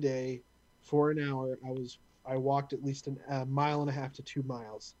 every day, for an hour, I walked at least a mile and a half to 2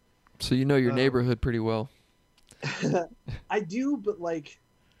 miles. So you know your neighborhood pretty well. I do, but like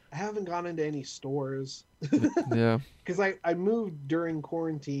I haven't gone into any stores. Yeah. Because I moved during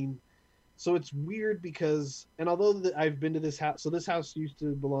quarantine, so it's weird because, and although I've been to this house, so this house used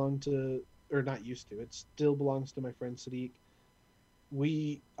to belong to, or not used to, it still belongs to my friend Sadiq.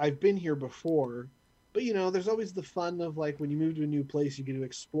 I've been here before. But, you know, there's always the fun of, like, when you move to a new place, you get to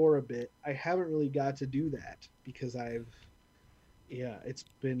explore a bit. I haven't really got to do that because it's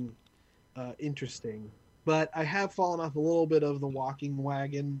been interesting. But I have fallen off a little bit of the walking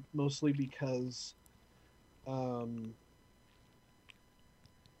wagon, mostly because, but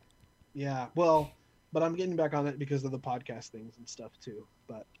I'm getting back on it because of the podcast things and stuff, too.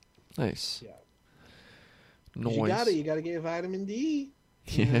 But, nice. Yeah. Nice. You gotta get vitamin D.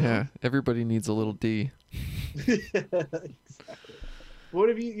 Yeah, everybody needs a little D. Exactly. What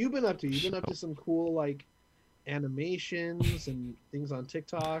have you been up to? You've been up to some cool like animations and things on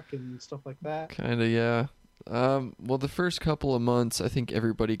TikTok and stuff like that. Kinda, yeah. Well, the first couple of months, I think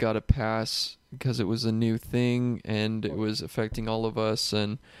everybody got a pass because it was a new thing and it was affecting all of us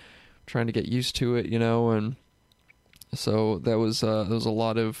and trying to get used to it, you know. And so there was a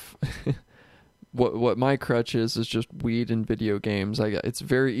lot of. What my crutch is just weed and video games. It's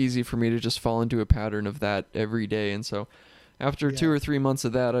very easy for me to just fall into a pattern of that every day. And so after 2 or 3 months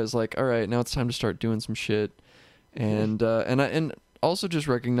of that, I was like, all right, now it's time to start doing some shit. And and also just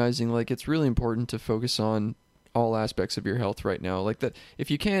recognizing like it's really important to focus on all aspects of your health right now. Like that,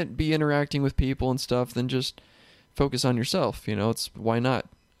 if you can't be interacting with people and stuff, then just focus on yourself. You know, why not?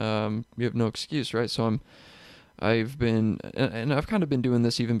 You have no excuse, right? So I've been, and I've kind of been doing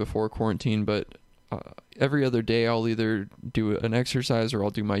this even before quarantine, but every other day I'll either do an exercise or I'll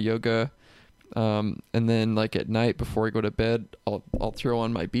do my yoga. And then like at night before I go to bed, I'll throw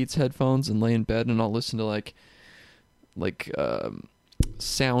on my Beats headphones and lay in bed and I'll listen to like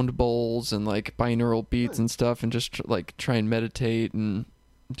sound bowls and like binaural beats and stuff and just like try and meditate and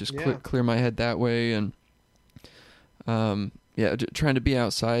just clear my head that way. And trying to be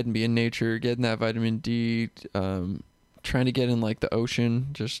outside and be in nature, getting that vitamin D, trying to get in like the ocean.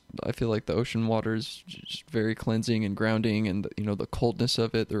 Just I feel like the ocean water is just very cleansing and grounding, and you know, the coldness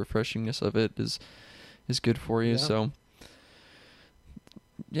of it, the refreshingness of it is good for you. Yeah. So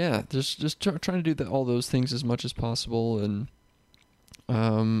yeah, just trying to do all those things as much as possible, and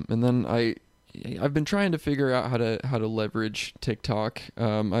then I've been trying to figure out how to leverage TikTok.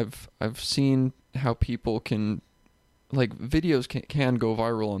 I've seen how people can, like, videos can go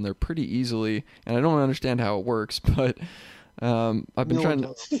viral on there pretty easily, and I don't understand how it works, but I've been trying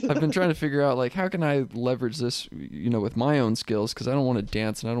to figure out, like, how can I leverage this, you know, with my own skills, because I don't want to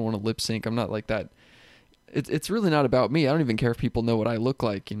dance and I don't want to lip sync. I'm not like that. It's really not about me. I don't even care if people know what I look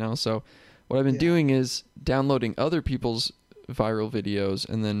like, you know. So what I've been doing is downloading other people's viral videos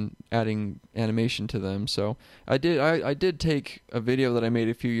and then adding animation to them. So I did take a video that I made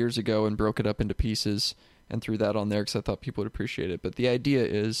a few years ago and broke it up into pieces and threw that on there because I thought people would appreciate it. But the idea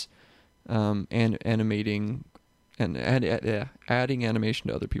is animating and adding animation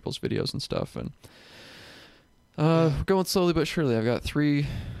to other people's videos and stuff, and going slowly but surely. I've got three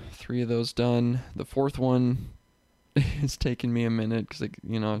of those done. The fourth one is taking me a minute because,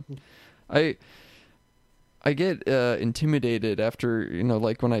 you know, I get intimidated after, you know,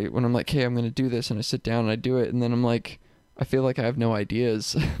 like when I'm like, hey, I'm going to do this, and I sit down and I do it, and then I'm like, I feel like I have no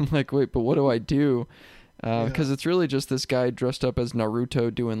ideas. I'm like, wait, but what do I do? Because it's really just this guy dressed up as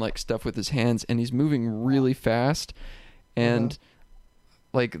Naruto doing like stuff with his hands, and he's moving really fast. And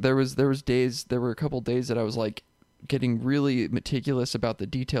like there were a couple days that I was like getting really meticulous about the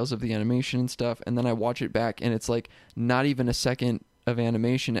details of the animation and stuff, and then I watch it back and it's like not even a second of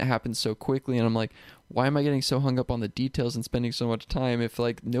animation. It happens so quickly, and I'm like, why am I getting so hung up on the details and spending so much time if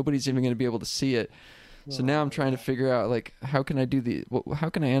like nobody's even going to be able to see it? So now I'm trying to figure out, like, how can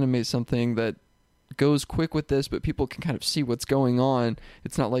I animate something that goes quick with this, but people can kind of see what's going on.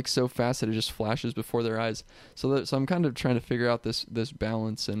 It's not like so fast that it just flashes before their eyes. So I'm kind of trying to figure out this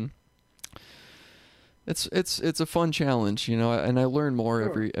balance, and it's a fun challenge, you know, and I learn more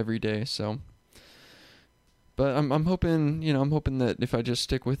every day. So, but I'm hoping that if I just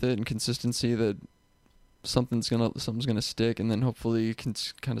stick with it and consistency, that something's gonna stick, and then hopefully it can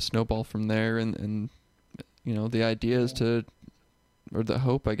kind of snowball from there. And you know, the idea is or the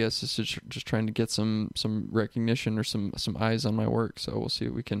hope, I guess, is to just trying to get some recognition or some eyes on my work. So we'll see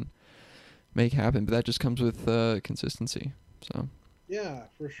what we can make happen. But that just comes with consistency. So yeah,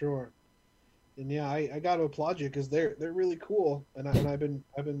 for sure. And yeah, I got to applaud you because they're really cool, and I've been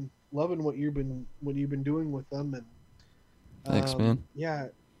loving what you've been doing with them. And thanks, man. Yeah,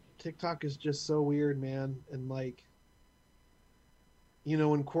 TikTok is just so weird, man. And like, you know,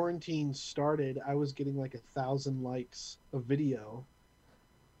 when quarantine started, I was getting like 1,000 likes a video,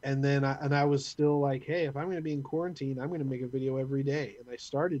 and then I was still like, hey, if I'm going to be in quarantine, I'm going to make a video every day, and I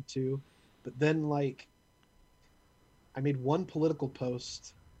started to, but then like, I made one political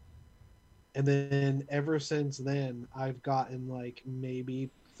post. And then ever since then, I've gotten like maybe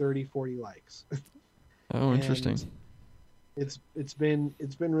 30, 40 likes. Oh, interesting. It's been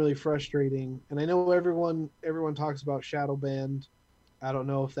really frustrating. And I know everyone talks about shadow banned. I don't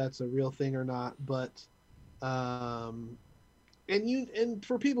know if that's a real thing or not, but and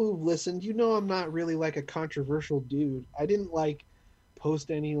for people who've listened, you know, I'm not really like a controversial dude. I didn't like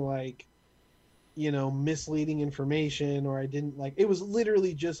post any like, you know, misleading information, or I didn't like, it was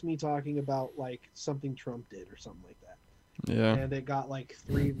literally just me talking about like something Trump did or something like that. Yeah. And it got like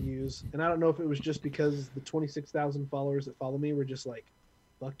 3 views. And I don't know if it was just because the 26,000 followers that follow me were just like,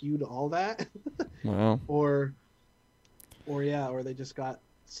 fuck you to all that. Wow. or they just got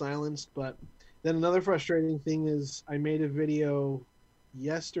silenced. But then another frustrating thing is I made a video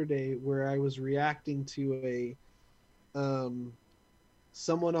yesterday where I was reacting to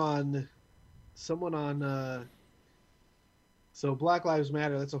someone on so Black Lives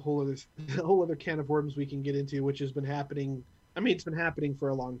Matter. That's a whole other can of worms we can get into, which has been happening. I mean, it's been happening for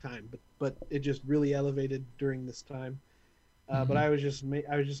a long time, but it just really elevated during this time. But I was just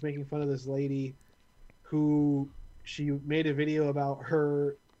making fun of this lady who, she made a video about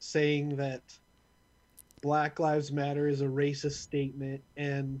her saying that Black Lives Matter is a racist statement,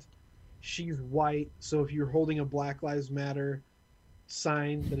 and she's white, so if you're holding a Black Lives Matter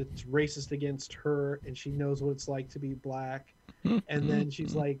sign, that it's racist against her, and she knows what it's like to be black. And then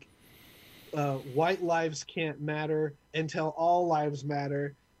she's like, white lives can't matter until all lives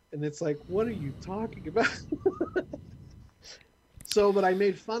matter. And it's like, what are you talking about? But I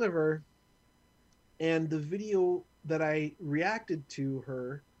made fun of her, and the video that I reacted to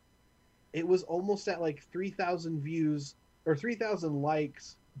her, it was almost at like 3,000 views or 3,000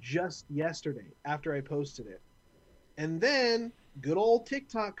 likes just yesterday after I posted it. And then good old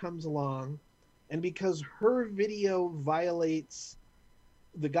TikTok comes along and because her video violates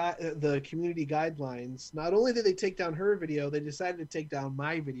the community guidelines, not only did they take down her video, they decided to take down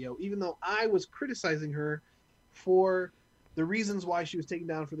my video, even though I was criticizing her for the reasons why she was taken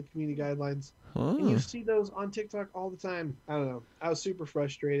down for the community guidelines. And you see those on TikTok all the time. I don't know. I was super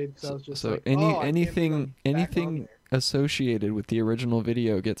frustrated because I was just like, anything associated with the original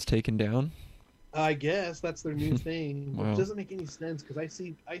video gets taken down? I guess that's their new thing. Wow. It doesn't make any sense because I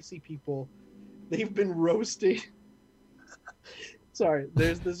see people, they've been roasting. Sorry,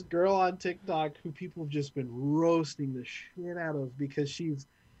 there's this girl on TikTok who people have just been roasting the shit out of because she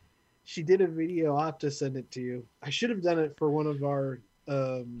did a video. I'll have to send it to you. I should have done it for one of our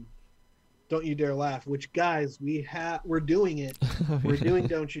Don't You Dare Laugh, which, guys, we're doing it. We're doing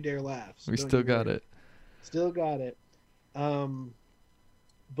Don't You Dare Laugh. So we still got it. Still got it.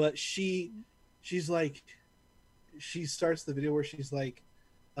 But she's like, she starts the video where she's like,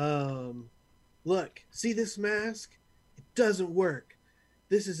 look, see this mask? It doesn't work.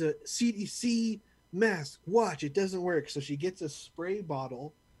 This is a CDC mask. Watch, it doesn't work. So she gets a spray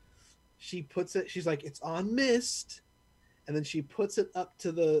bottle. She puts it, she's like, it's on mist. And then she puts it up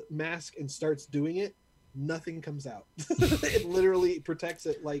to the mask and starts doing it. Nothing comes out. It literally protects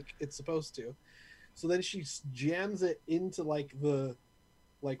it like it's supposed to. So then she jams it into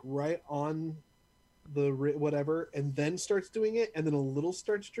right on the whatever, and then starts doing it, and then a little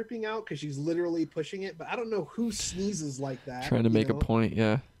starts dripping out because she's literally pushing it. But I don't know who sneezes like that. Trying to make a point,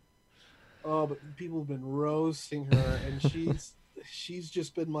 yeah. Oh, but people have been roasting her, and she's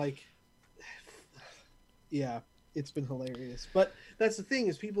just been like, yeah, it's been hilarious. But that's the thing,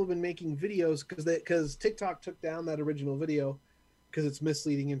 is people have been making videos because TikTok took down that original video because it's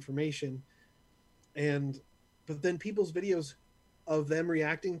misleading information, but then people's videos of them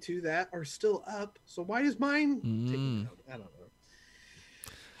reacting to that are still up. So why is mine taken down?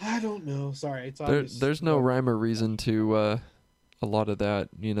 I don't know. Sorry, it's obvious. There's no rhyme or reason to a lot of that.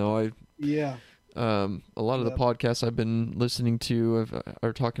 You know, a lot of the podcasts I've been listening to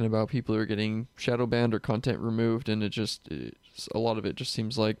are talking about people who are getting shadow banned or content removed, and a lot of it just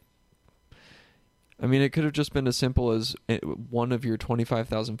seems like, I mean, it could have just been as simple as one of your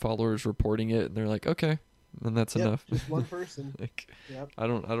 25,000 followers reporting it, and they're like, okay, and that's enough. Just one person. I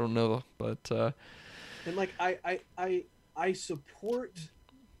don't know, but and like I support,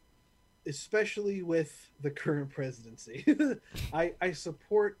 especially with the current presidency, I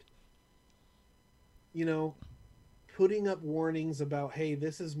support, putting up warnings about, hey,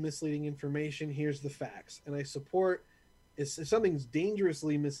 this is misleading information, here's the facts. And I support if something's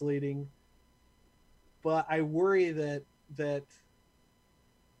dangerously misleading, but I worry that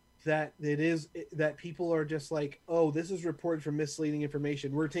people are just like, oh, this is reported for misleading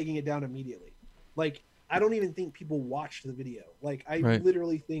information, we're taking it down immediately. Like, I don't even think people watched the video. Like, I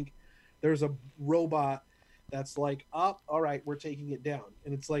literally think there's a robot that's like, oh, all right, we're taking it down.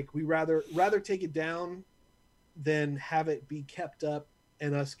 And it's like, we rather take it down than have it be kept up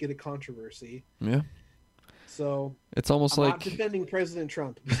and us get a controversy. Yeah. So it's almost I'm like, not defending President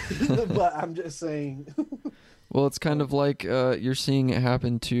Trump, but I'm just saying. Well, it's kind of like you're seeing it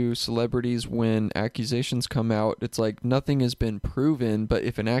happen to celebrities when accusations come out. It's like nothing has been proven, but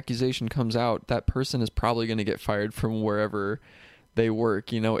if an accusation comes out, that person is probably going to get fired from wherever they work,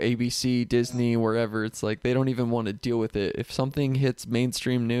 ABC, Disney, wherever. It's like they don't even want to deal with it. If something hits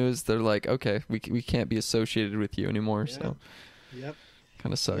mainstream news, they're like, okay, we can't be associated with you anymore. Yeah. So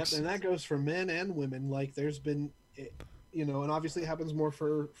kind of sucks. Yep. And that goes for men and women. Like, there's been, and obviously it happens more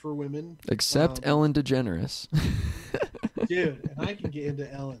for women. Except Ellen DeGeneres. Dude, and I can get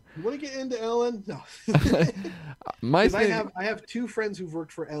into Ellen. You want to get into Ellen? No. I have two friends who've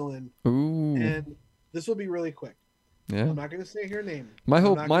worked for Ellen. Ooh. And this will be really quick. Yeah. I'm not going to say her name. My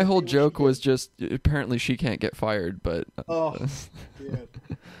whole joke was just, apparently she can't get fired, but oh, dude.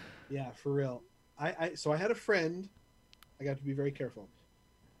 Yeah, for real. So I had a friend. I got to be very careful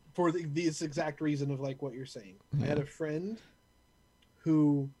for this exact reason of like what you're saying. Yeah. I had a friend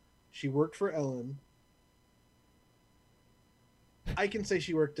who, she worked for Ellen. I can say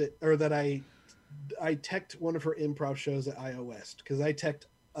she worked that I teched one of her improv shows at IO West, because I teched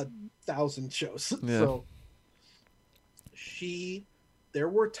 1,000 shows. Yeah. So there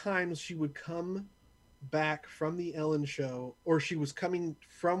were times she would come back from the Ellen show, or she was coming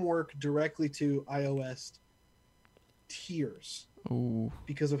from work directly to IO West, tears. Ooh.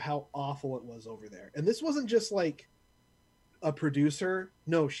 Because of how awful it was over there. And this wasn't just like a producer.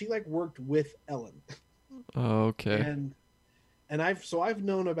 No, she like worked with Ellen. Oh, okay. And I've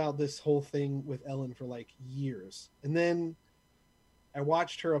known about this whole thing with Ellen for like years. And then I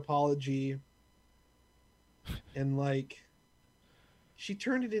watched her apology, and like she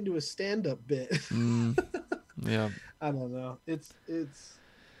turned it into a stand-up bit. Yeah. I don't know. It's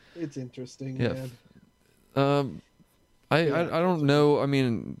interesting, Yeah. man. I Yeah, don't know. I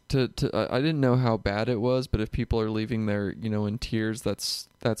mean, I didn't know how bad it was, but if people are leaving there, in tears, that's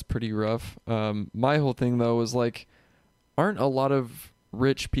pretty rough. My whole thing though was like, aren't a lot of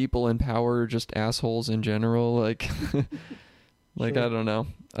rich people in power just assholes in general? Like, like Sure. I don't know.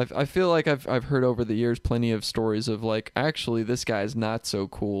 I feel like I've heard over the years plenty of stories of like, actually this guy's not so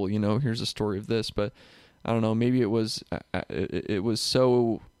cool. Here's a story of this, but I don't know. Maybe it was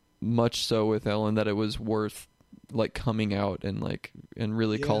so much so with Ellen that it was worth like coming out and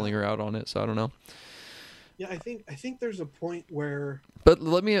really calling her out on it. So I don't know. Yeah, I think there's a point where. But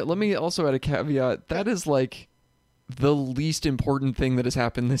let me also add a caveat. That is like the least important thing that has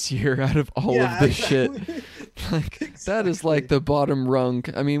happened this year out of all of this shit. Like exactly. That is like the bottom rung.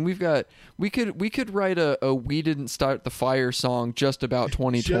 I mean, we could write a "We Didn't Start the Fire" song just about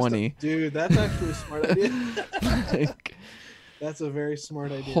 2020. Dude, that's actually a smart idea. Like, that's a very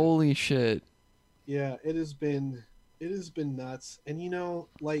smart idea. Holy shit. Yeah, it has been nuts. And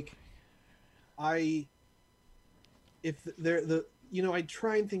like I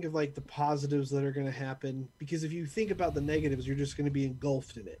try and think of like the positives that are going to happen, because if you think about the negatives, you're just going to be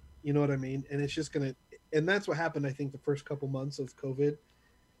engulfed in it. You know what I mean? And it's just going to, and that's what happened, I think, the first couple months of COVID.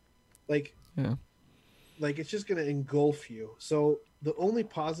 Like, yeah. Like it's just going to engulf you. So the only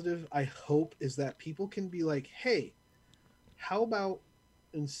positive I hope is that people can be like, hey, how about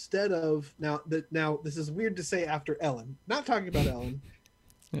instead of now this is weird to say after Ellen, not talking about Ellen.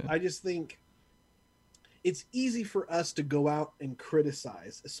 Yeah. I just think it's easy for us to go out and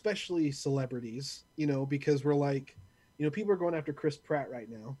criticize, especially celebrities, because we're like, people are going after Chris Pratt right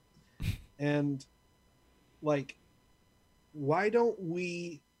now. And like, why don't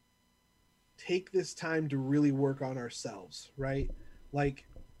we take this time to really work on ourselves, right? Like,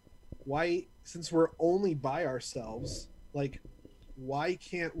 why, since we're only by ourselves, like, why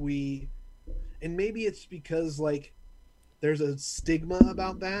can't we? And maybe it's because like there's a stigma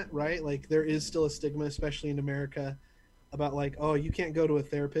about that, right? Like there is still a stigma, especially in America, about like, oh, you can't go to a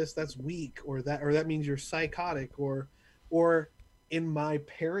therapist, that's weak, or that means you're psychotic, or in my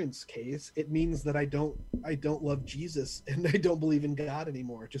parents' case, it means that I don't love Jesus and I don't believe in God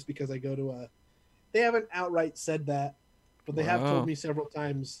anymore just because I go to they haven't outright said that, but they have told me several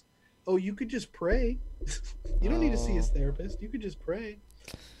times, oh, you could just pray. You don't need to see his therapist. You could just pray.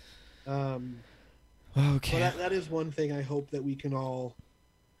 Okay. But that is one thing I hope that we can all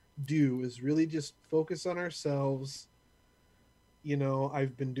do, is really just focus on ourselves.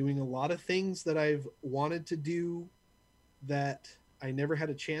 I've been doing a lot of things that I've wanted to do that I never had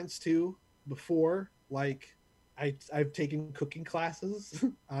a chance to before. Like I've taken cooking classes.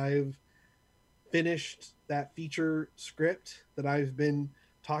 I've finished that feature script that I've been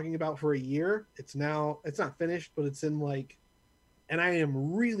talking about for a year. It's not finished, but it's in like, and I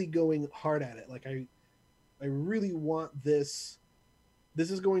am really going hard at it. Like I really want this. This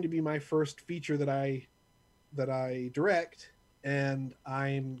is going to be my first feature that I direct, and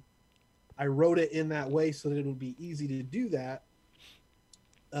I wrote it in that way so that it would be easy to do that.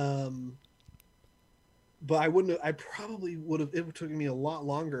 But I probably would have, it would have taken me a lot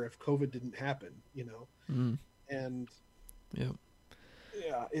longer if COVID didn't happen, And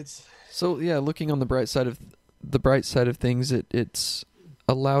it's so looking on the bright side of things, it's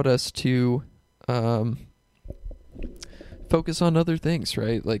allowed us to focus on other things,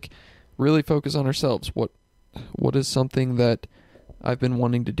 right? Like really focus on ourselves. What is something that I've been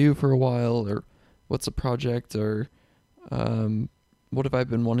wanting to do for a while, or what's a project, or what have I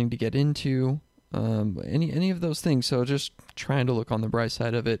been wanting to get into? Any of those things. So just trying to look on the bright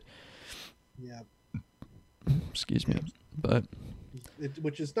side of it. Yeah. Excuse me. But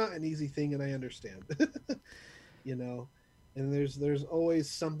which is not an easy thing, and I understand. And there's always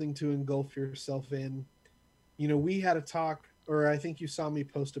something to engulf yourself in. We had a talk, or I think you saw me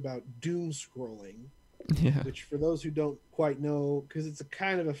post about doom scrolling. Yeah. Which, for those who don't quite know, because it's a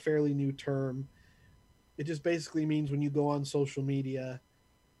kind of a fairly new term, it just basically means when you go on social media,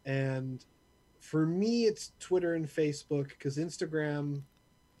 and for me it's Twitter and Facebook, because Instagram,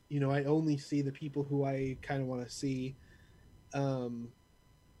 I only see the people who I kind of want to see.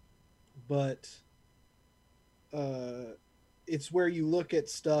 But it's where you look at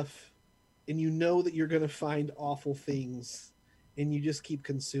stuff and that you're going to find awful things, and you just keep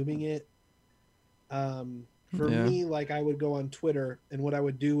consuming it. For me, like, I would go on Twitter, and what I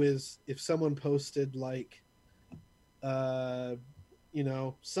would do is, if someone posted like,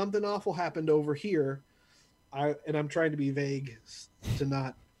 something awful happened over here, I'm trying to be vague to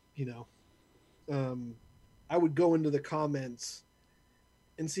not, I would go into the comments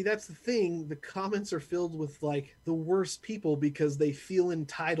And see, that's the thing. The comments are filled with like the worst people because they feel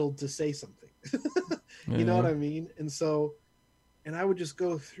entitled to say something. You know what I mean? And so, and I would just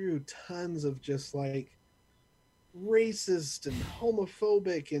go through tons of just like racist and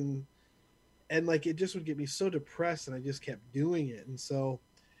homophobic and like it just would get me so depressed, and I just kept doing it. And so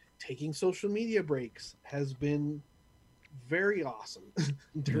taking social media breaks has been very awesome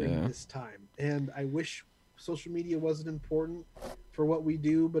during this time. And I wish social media wasn't important for what we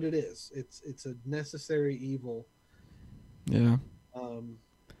do, but it is. It's a necessary evil. Yeah.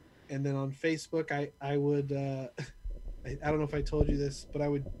 And then on Facebook, I would I don't know if I told you this, but I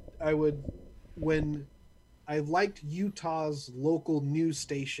would when I liked Utah's local news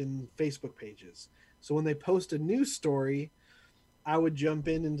station Facebook pages. So when they post a news story, I would jump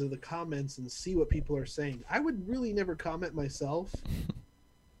into the comments and see what people are saying. I would really never comment myself,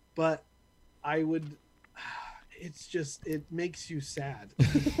 but I would. It's just, it makes you sad.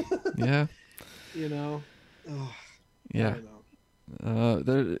 Yeah. You know? Yeah. I don't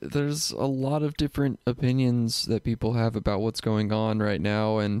know. There's a lot of different opinions that people have about what's going on right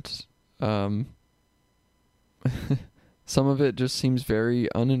now, and some of it just seems very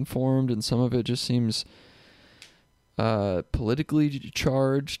uninformed, and some of it just seems politically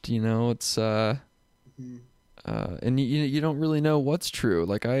charged. You know, it's and you don't really know what's true.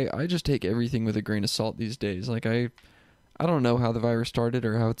 Like I just take everything with a grain of salt these days. Like I don't know how the virus started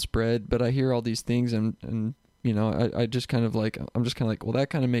or how it spread, but I hear all these things and you know, I just kind of like, I'm just kind of like, well,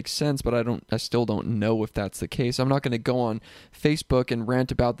 that kind of makes sense, but I still don't know if that's the case. I'm not going to go on Facebook and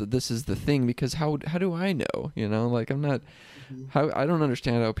rant about that this is the thing, because how do I know? You know, like I'm not, I don't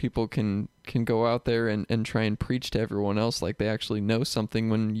understand how people can go out there and try and preach to everyone else like they actually know something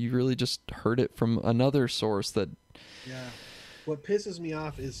when you really just heard it from another source that. Yeah. What pisses me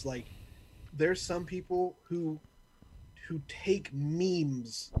off is like, there's some people who take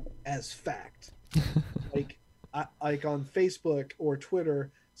memes as fact. Like on Facebook or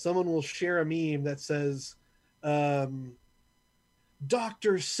Twitter, someone will share a meme that says,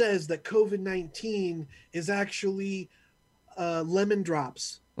 doctor says that COVID-19 is actually lemon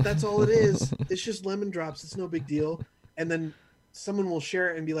drops. That's all it is. It's just lemon drops. It's no big deal. And then someone will share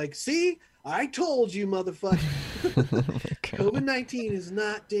it and be like, see, I told you, motherfucker. COVID-19 is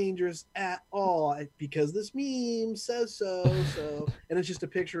not dangerous at all because this meme says so. And it's just a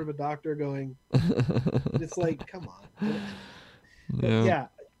picture of a doctor going, it's like, come on. Yeah,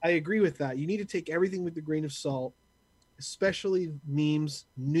 I agree with that. You need to take everything with a grain of salt, especially memes,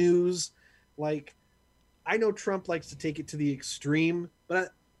 news. Like, I know Trump likes to take it to the extreme, but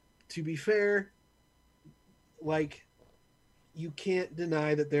to be fair, like, you can't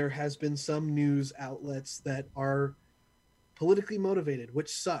deny that there has been some news outlets that are politically motivated,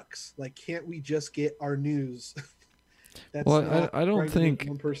 which sucks. Like, can't we just get our news? That's well, I don't think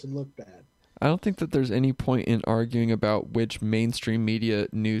one person look bad. I don't think that there's any point in arguing about which mainstream media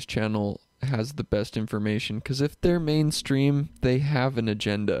news channel has the best information, because if they're mainstream, they have an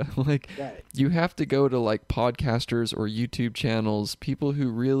agenda. Like, right. You have to go to like podcasters or YouTube channels, people who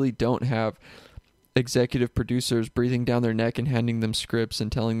really don't have executive producers breathing down their neck and handing them scripts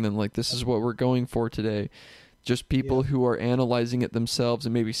and telling them like, this is what we're going for today. Just people who are analyzing it themselves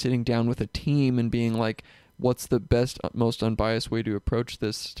and maybe sitting down with a team and being like, what's the best, most unbiased way to approach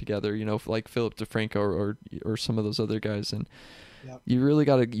this together? You know, like Philip DeFranco or some of those other guys. And you really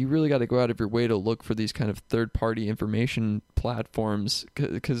got to go out of your way to look for these kind of third party information platforms.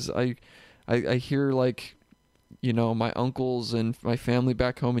 Cause I hear like, you know, my uncles and my family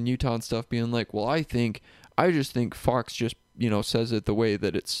back home in Utah and stuff being like, well, I just think Fox just, you know, says it the way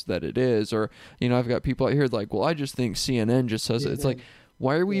that it is. Or, you know, I've got people out here like, well, I just think CNN just says it. It's like,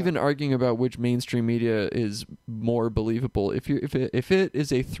 why are we even arguing about which mainstream media is more believable? If it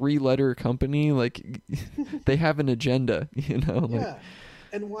is a 3-letter company, like they have an agenda, you know? Like,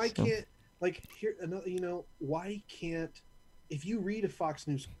 and why can't, like, here another, you know, why can't, if you read a Fox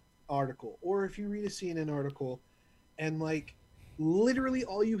News article or if you read a CNN article, and like literally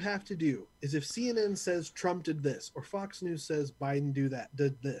all you have to do is if CNN says Trump did this or Fox News says Biden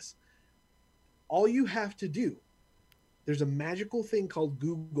did this, all you have to do, there's a magical thing called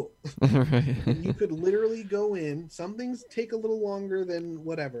Google. Right. And you could literally go in, some things take a little longer than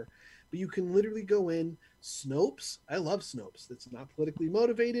whatever, but you can literally go in. Snopes, I love Snopes. It's not politically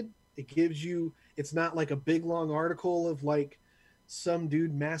motivated. It gives you, it's not like a big long article of like some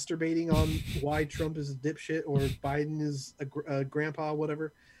dude masturbating on why Trump is a dipshit or Biden is a grandpa,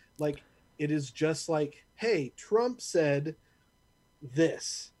 whatever. Like, it is just like, hey, Trump said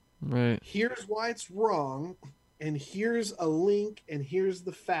this. Right. Here's why it's wrong, and here's a link, and here's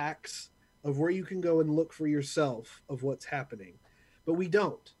the facts of where you can go and look for yourself of what's happening. but we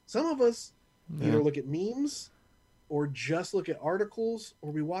don't. Some of us either look at memes or just look at articles,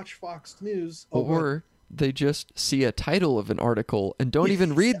 or we watch Fox News. Or they just see a title of an article and don't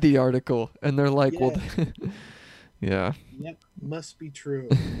even read the article, and they're like, well, yeah. Yep, must be true.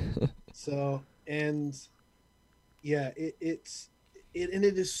 So, and yeah, it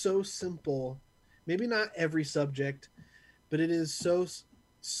is so simple. Maybe not every subject, but it is so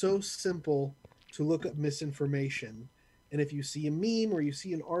simple to look up misinformation. And if you see a meme or you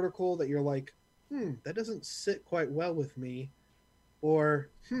see an article that you're like, that doesn't sit quite well with me, or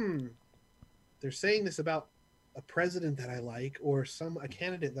they're saying this about a president that I like, or a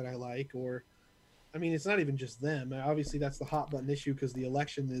candidate that I like, or I mean, it's not even just them. Obviously, that's the hot button issue because the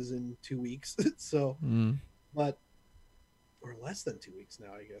election is in 2 weeks. So, but or less than 2 weeks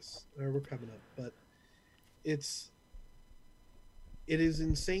now, I guess. Or we're coming up, but it is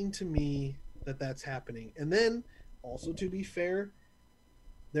insane to me that that's happening. And then, also to be fair,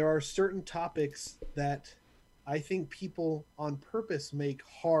 there are certain topics that I think people on purpose make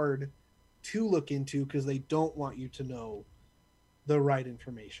hard to look into because they don't want you to know the right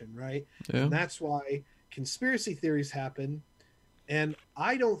information, right? Yeah. And that's why conspiracy theories happen. And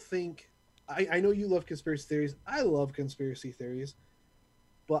I don't think I know you love conspiracy theories. I love conspiracy theories,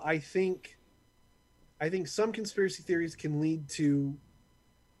 but I think some conspiracy theories can lead to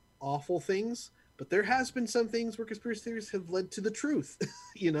awful things, but there has been some things where conspiracy theories have led to the truth,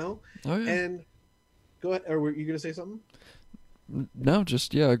 you know? Oh, yeah. And go ahead. Or were you going to say something? No,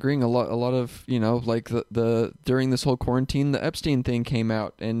 just agreeing. A lot of, like the during this whole quarantine, the Epstein thing came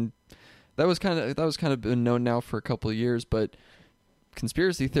out, and that was kind of been known now for a couple of years, but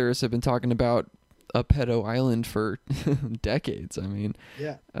conspiracy theorists have been talking about a pedo island for decades. I mean,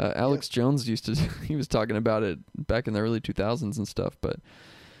 Alex Jones he was talking about it back in the early 2000s and stuff, but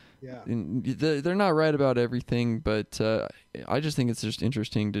they're not right about everything, but I just think it's just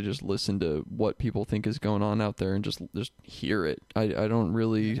interesting to just listen to what people think is going on out there and just hear it. I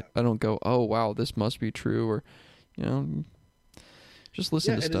don't go, oh wow, this must be true, or just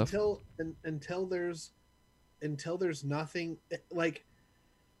listen to stuff until there's nothing. Like,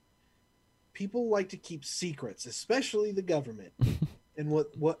 people like to keep secrets, especially the government. And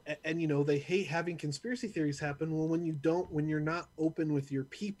they hate having conspiracy theories happen. Well, when you're not open with your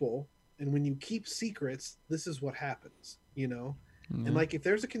people, and when you keep secrets, this is what happens, And like, if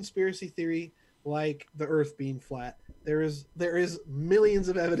there's a conspiracy theory like the earth being flat, there is millions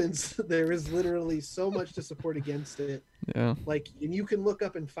of evidence. There is literally so much to support against it. Yeah. Like, and you can look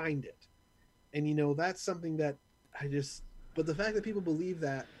up and find it. And that's something that but the fact that people believe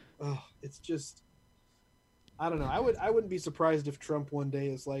that, it's just, I don't know. I wouldn't be surprised if Trump one day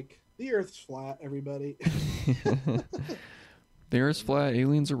is like, the earth's flat, everybody. The earth's flat,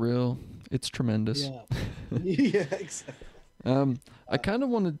 aliens are real. It's tremendous. Yeah. Yeah, exactly. I kind of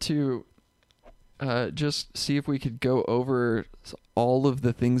wanted to just see if we could go over all of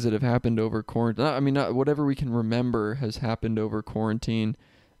the things that have happened over quarantine. I mean, whatever we can remember has happened over quarantine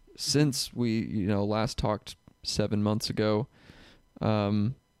since we, last talked 7 months ago. I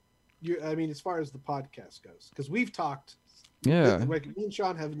mean, as far as the podcast goes, because we've talked. Yeah. Like, me and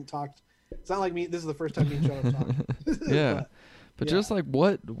Sean haven't talked. It's not like me. This is the first time me and Sean have talked. Yeah. But just like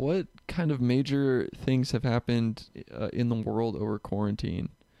what kind of major things have happened in the world over quarantine?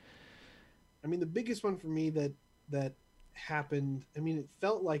 I mean, the biggest one for me that happened, I mean, it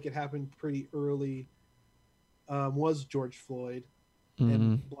felt like it happened pretty early, was George Floyd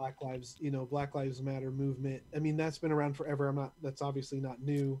and Black Lives Matter movement. I mean, that's been around forever. That's obviously not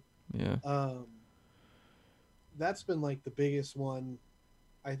new. Yeah. That's been like the biggest one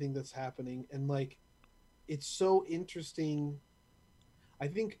I think that's happening. And like, it's so interesting. I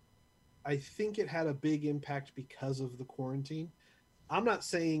think it had a big impact because of the quarantine. I'm not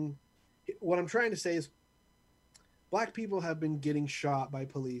saying, what I'm trying to say is Black people have been getting shot by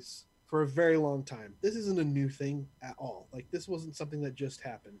police for a very long time. This isn't a new thing at all. Like, this wasn't something that just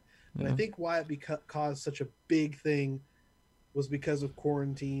happened. And I think why it caused such a big thing was because of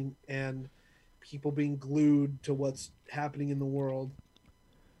quarantine and people being glued to what's happening in the world.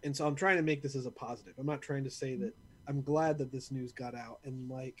 And so I'm trying to make this as a positive. I'm not trying to say that I'm glad that this news got out, and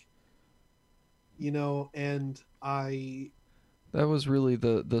like, and that was really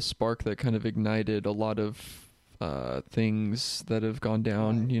the spark that kind of ignited a lot of things that have gone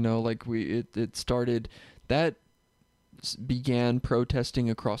down. Right. Like it started that began protesting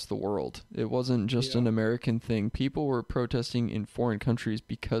across the world. It wasn't just an American thing. People were protesting in foreign countries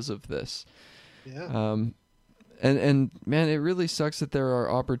because of this. Yeah. And man, it really sucks that there are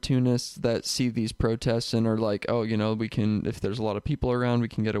opportunists that see these protests and are like, oh, we can, if there's a lot of people around, we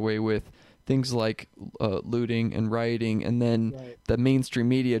can get away with things like looting and rioting, and then the mainstream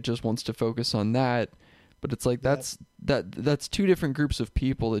media just wants to focus on that. But it's like that's two different groups of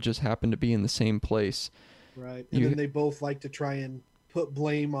people that just happen to be in the same place. Right. And then they both like to try and put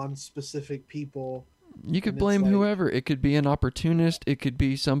blame on specific people. You could blame whoever. It could be an opportunist. It could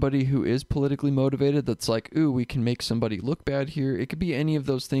be somebody who is politically motivated that's like, ooh, we can make somebody look bad here. It could be any of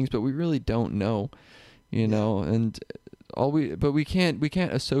those things, but we really don't know, you know, and we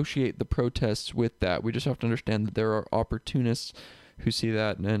can't associate the protests with that. We just have to understand that there are opportunists who see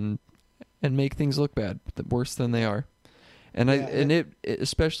that and make things look bad, worse than they are. And it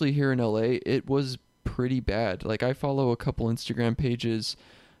especially here in LA, it was pretty bad. Like, I follow a couple Instagram pages,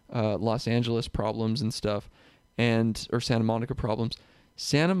 Los Angeles problems and stuff, or Santa Monica problems.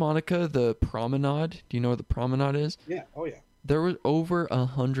 Santa Monica, the Promenade. Do you know where the Promenade is? Yeah. Oh yeah. There was over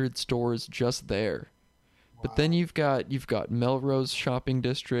 100 stores just there. Wow. But then you've got Melrose Shopping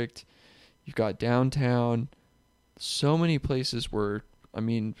District, you've got downtown. So many places where, I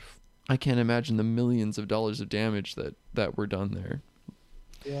mean, I can't imagine the millions of dollars of damage that were done there.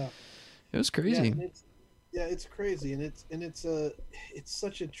 Yeah. It was crazy. Yeah, it's crazy, and it's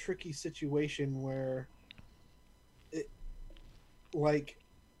such a tricky situation where it, like,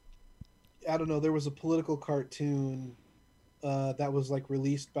 I don't know, there was a political cartoon that was like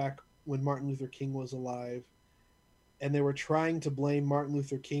released back when Martin Luther King was alive, and they were trying to blame Martin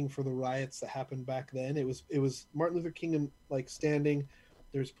Luther King for the riots that happened back then. It was Martin Luther King and like standing,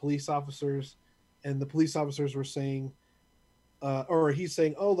 there's police officers, and the police officers were saying, or he's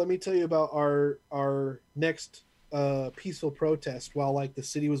saying, oh, let me tell you about our next peaceful protest, while like the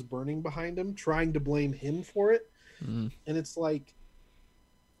city was burning behind him, trying to blame him for it. And it's like,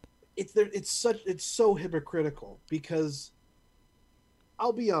 it's so hypocritical, because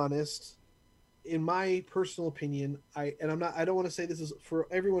I'll be honest, in my personal opinion, I don't want to say this is for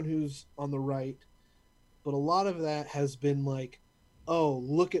everyone who's on the right, but a lot of that has been like, oh,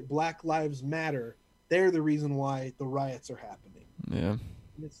 look at Black Lives Matter, they're the reason why the riots are happening. Yeah.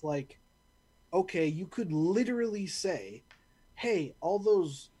 And it's like, okay, you could literally say, hey, all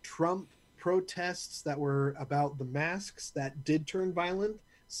those Trump protests that were about the masks that did turn violent,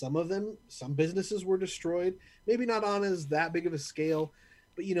 some businesses were destroyed, maybe not on as that big of a scale,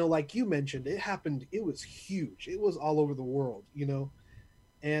 but, you know, like you mentioned, it happened, it was huge, it was all over the world, you know,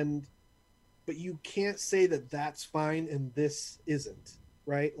 but you can't say that that's fine and this isn't,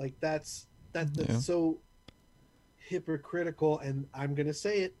 right? Like that's so hypocritical, and I'm gonna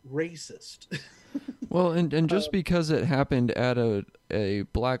say it, racist. Well, and just because it happened at a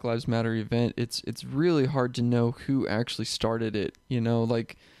Black Lives Matter event, it's really hard to know who actually started it, you know,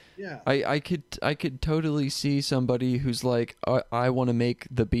 like, yeah, I could totally see somebody who's like, I want to make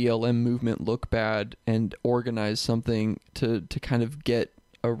the BLM movement look bad and organize something to kind of get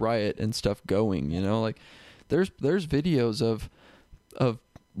a riot and stuff going, you know, like there's videos of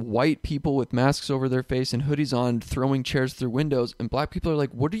white people with masks over their face and hoodies on throwing chairs through windows, and black people are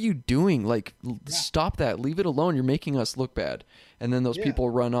like, what are you doing? Like, stop that, leave it alone, you're making us look bad. And then those people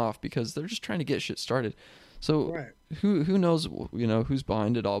run off because they're just trying to get shit started. So who knows, you know, who's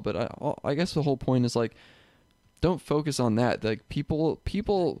behind it all? But I guess the whole point is like, don't focus on that. Like, people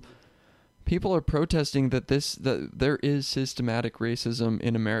are protesting that there is systematic racism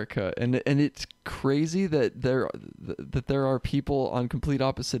in America, and it's crazy that there are people on complete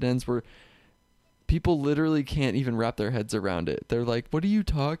opposite ends where people literally can't even wrap their heads around it. They're like, "What are you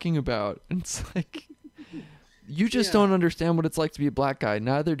talking about?" And it's like, you just don't understand what it's like to be a black guy.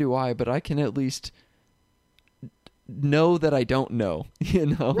 Neither do I, but I can at least know that I don't know. You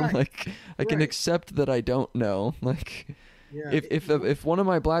know, like I can accept that I don't know. Like. Yeah, if one of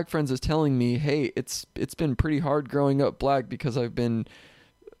my black friends is telling me, hey, it's been pretty hard growing up black because I've been,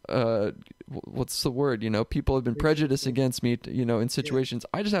 what's the word? You know, people have been prejudiced against me, you know, in situations.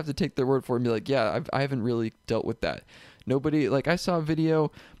 I just have to take their word for it and be like, yeah, I haven't really dealt with that. Nobody, like, I saw a video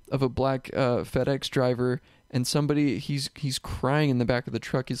of a black FedEx driver, and somebody, he's crying in the back of the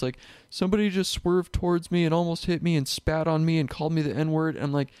truck. He's like, somebody just swerved towards me and almost hit me and spat on me and called me the N-word.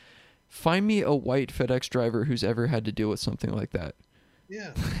 I'm like, find me a white FedEx driver who's ever had to deal with something like that.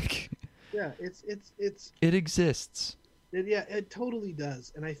 Yeah. Yeah, it exists. It totally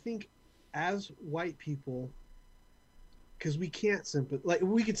does. And I think as white people, because we can't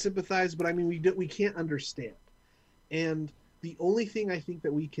we can sympathize, but I mean, we can't understand. And the only thing I think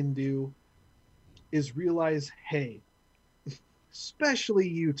that we can do is realize, hey, especially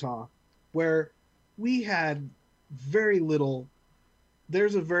Utah, where we had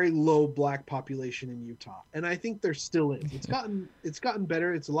there's a very low black population in Utah, and I think there still is. It's gotten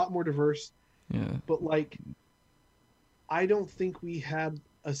better. It's a lot more diverse. Yeah. But like, I don't think we had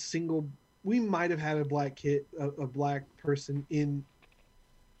a single we might have had a black kid, a black person in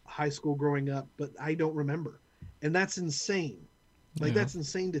high school growing up, but I don't remember. And that's insane. Like, that's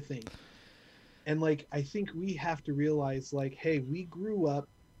insane to think. And like, I think we have to realize, like, hey, we grew up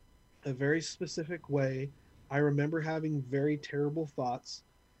a very specific way. I remember having very terrible thoughts.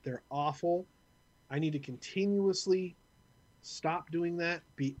 They're awful. I need to continuously stop doing that,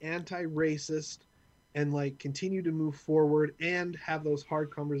 be anti-racist, and like continue to move forward and have those hard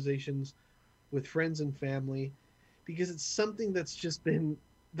conversations with friends and family, because it's something that's just been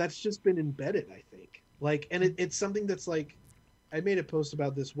embedded, I think. Like, and it's something that's like, I made a post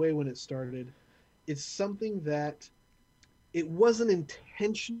about this way when it started. It's something that it wasn't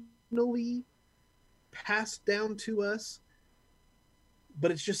intentionally passed down to us, but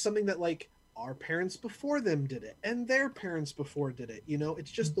it's just something that like our parents before them did it and their parents before did it. You know,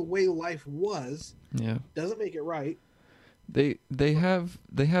 it's just the way life was. Yeah. Doesn't make it right. They have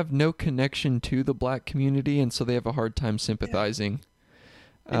no connection to the black community, and so they have a hard time sympathizing.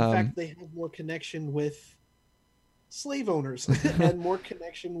 Yeah. In fact, they have more connection with slave owners and more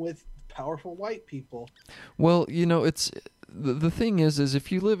connection with powerful white people. Well, you know, it's the thing is if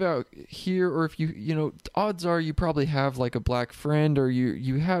you live out here, or if you know, odds are you probably have like a black friend, or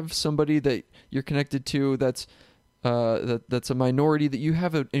you have somebody that you're connected to that's that's a minority that you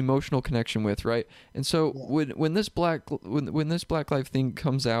have an emotional connection with, right? And so when this black life thing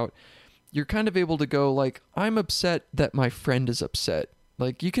comes out, you're kind of able to go like, I'm upset that my friend is upset.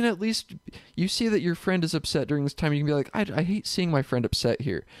 Like, you can at least, you see that your friend is upset during this time, you can be like, I hate seeing my friend upset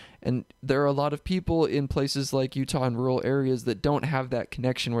here. And there are a lot of people in places like Utah and rural areas that don't have that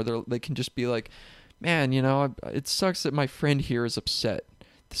connection, where they can just be like, man, you know, it sucks that my friend here is upset.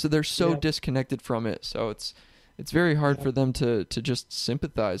 So they're so disconnected from it. So it's very hard for them to just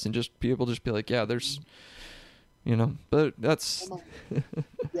sympathize and just be able to just be like, yeah, there's, you know, but that's...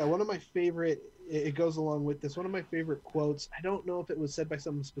 one of my favorite, it goes along with this, one of my favorite quotes, I don't know if it was said by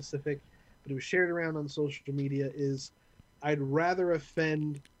someone specific, but it was shared around on social media, is, I'd rather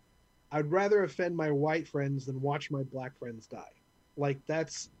offend my white friends than watch my black friends die. Like,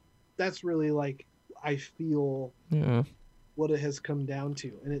 that's really, like, I feel what it has come down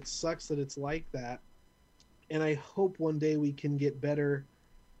to. And it sucks that it's like that. And I hope one day we can get better,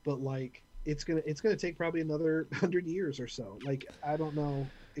 but like, it's gonna take probably another 100 years or so. Like, I don't know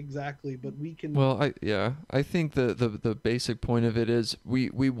exactly, but we can. Well, I think the basic point of it is we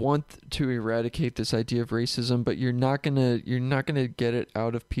want to eradicate this idea of racism, but you're not gonna get it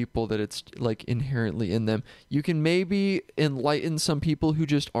out of people that it's like inherently in them. You can maybe enlighten some people who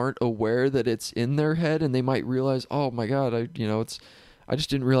just aren't aware that it's in their head, and they might realize, oh my God, I just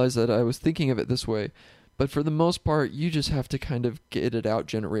didn't realize that I was thinking of it this way. But for the most part, you just have to kind of get it out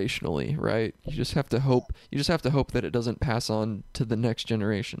generationally, right? You just have to hope. You just have to hope that it doesn't pass on to the next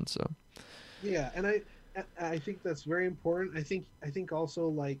generation. So, yeah, and I think that's very important. I think also,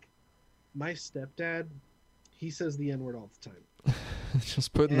 like, my stepdad, he says the N-word all the time.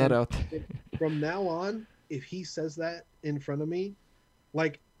 Just putting that out there. From now on, if he says that in front of me,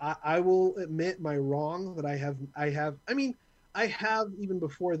 like, I will admit my wrong that I have. I mean, I have, even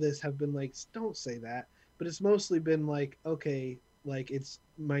before this, have been like, don't say that. But it's mostly been like, okay, like, it's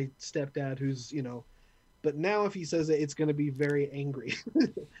my stepdad who's, you know, but now if he says it, it's going to be very angry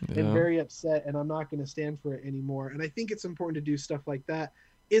and very upset, and I'm not going to stand for it anymore. And I think it's important to do stuff like that.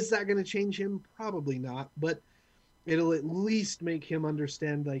 Is that going to change him? Probably not, but it'll at least make him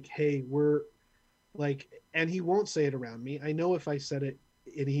understand, like, hey, we're like, and he won't say it around me. I know if I said it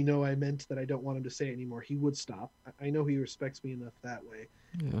and he know I meant that I don't want him to say it anymore, he would stop. I know he respects me enough that way.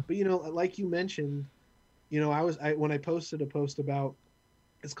 Yeah. But, you know, like you mentioned, you know, when I posted a post about,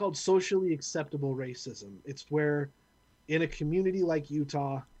 it's called socially acceptable racism. It's where in a community like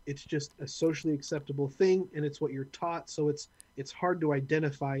Utah, it's just a socially acceptable thing, and it's what you're taught. So it's hard to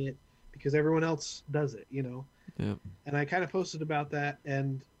identify it because everyone else does it, you know? Yeah. And I kind of posted about that,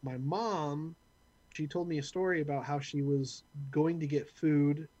 and my mom, she told me a story about how she was going to get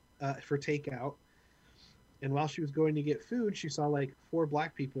food for takeout. And while she was going to get food, she saw like 4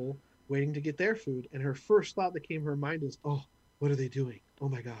 black people waiting to get their food, and her first thought that came to her mind is, oh, what are they doing? Oh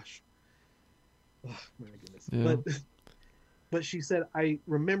my gosh. Oh my goodness. Yeah. But she said, I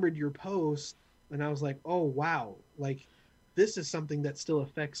remembered your post, and I was like, oh wow, like, this is something that still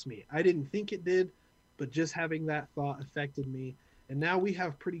affects me. I didn't think it did, but just having that thought affected me. And now we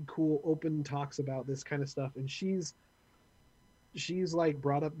have pretty cool open talks about this kind of stuff, and she's like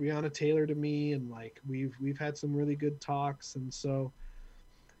brought up Breonna Taylor to me, and like we've had some really good talks. And so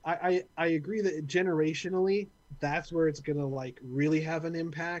I agree that generationally, that's where it's gonna like really have an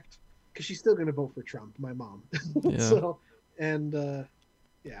impact, because she's still gonna vote for Trump, my mom. Yeah. So, and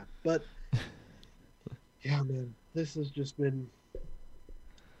yeah, but Yeah, man, this has just been.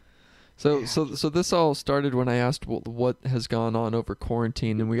 So, Yeah, so this all started when I asked what has gone on over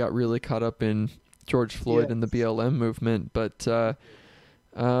quarantine, and we got really caught up in George Floyd and the yes. BLM movement. But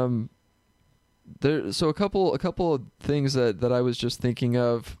um, so a couple of things that I was just thinking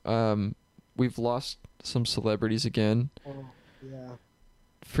of. We've lost some celebrities again. Oh, yeah.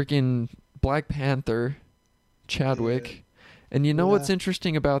 Freaking Black Panther, Yeah. Chadwick. And you know Yeah. what's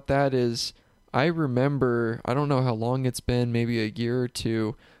interesting about that is I remember, I don't know how long it's been, maybe a year or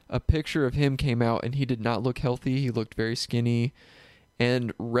two, a picture of him came out and he did not look healthy. He looked very skinny.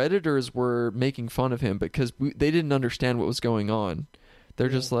 And Redditors were making fun of him because they didn't understand what was going on. Yeah. They're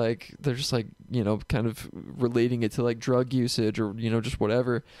just like, kind of relating it to like drug usage or, just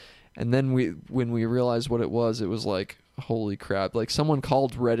whatever. And then when we realized what it was like, holy crap. Like someone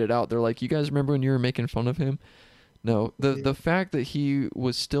called Reddit out. They're like, "You guys remember when you were making fun of him?" No, the Yeah. fact that he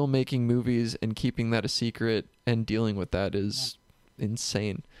was still making movies and keeping that a secret and dealing with that is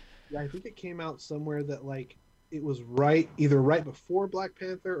insane. Yeah, I think it came out somewhere that like it was right either right before Black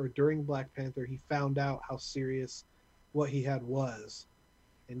Panther or during Black Panther he found out how serious what he had was.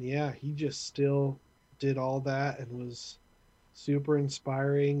 And yeah, he just still did all that and was super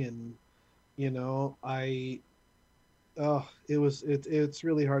inspiring. And I oh it's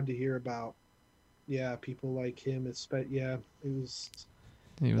really hard to hear about. Yeah, people like him. Yeah, it was.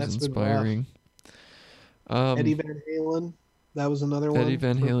 He was That's been rough. inspiring. Eddie Um, Van Halen, that was another Eddie one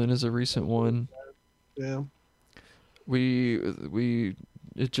Van for. Halen is a recent one. Yeah. We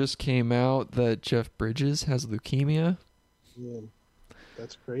it just came out that Jeff Bridges has leukemia. Yeah,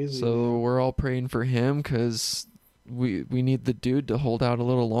 that's crazy, So man. we're all praying for him because we need the dude to hold out a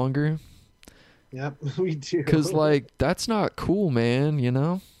little longer. Yep, we Cause do. like that's not cool, man.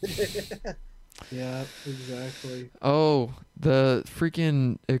 Yeah, exactly. Oh, the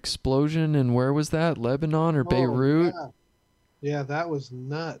freaking explosion and where was that? Lebanon or Oh Beirut? yeah, yeah, that was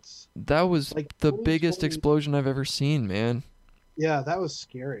nuts. That was Like the biggest 2020. explosion I've ever seen, man. Yeah, that was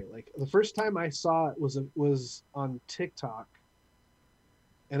scary. Like the first time I saw it was on TikTok,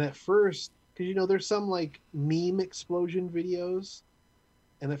 and at first, because there's some like meme explosion videos,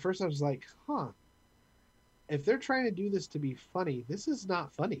 and at first I was like, huh, if they're trying to do this to be funny, this is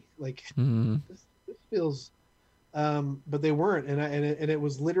not funny. Like Mm, this feels but they weren't, and it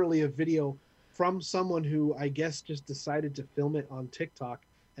was literally a video from someone who I guess just decided to film it on TikTok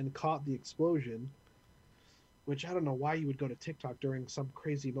and caught the explosion. Which I don't know why you would go to TikTok during some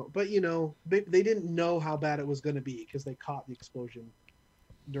crazy moment, but they didn't know how bad it was going to be because they caught the explosion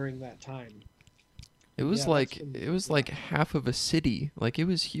during that time. it But was yeah, that's like been it was like rough. half of a city. Like it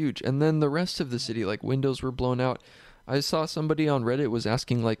was huge. And then the rest of the city, like windows were blown out. I saw somebody on Reddit was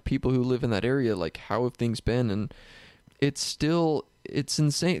asking like people who live in that area, like how have things been? And it's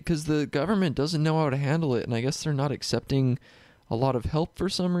insane because the government doesn't know how to handle it, and I guess they're not accepting a lot of help for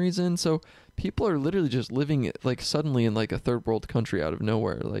some reason. So people are literally just living like suddenly in like a third world country out of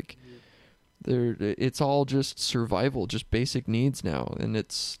nowhere. Like it's all just survival, just basic needs now, and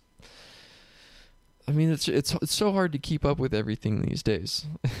I mean, it's so hard to keep up with everything these days.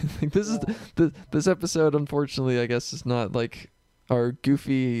 Like this is Yeah. this episode, unfortunately, I guess is not like our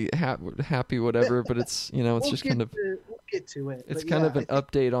goofy happy whatever, but it's just kind of We'll get to it, it's but kind yeah, of an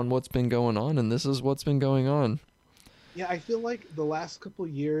update on what's been going on, and this is what's been going on. I feel like the last couple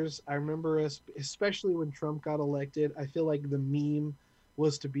years, I remember especially when Trump got elected, I feel like the meme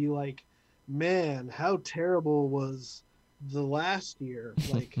was to be like, man, how terrible was the last year?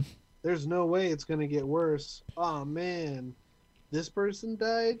 Like, there's no way it's going to get worse. Oh, man, this person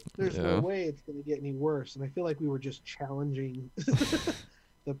died. There's no Yeah. way it's going to get any worse. And I feel like we were just challenging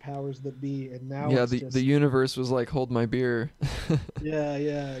the powers that be. And now Yeah, it's the just, universe was like, hold my beer. yeah,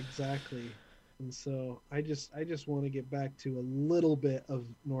 exactly. And so I just want to get back to a little bit of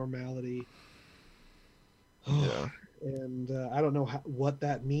normality. Yeah. And I don't know what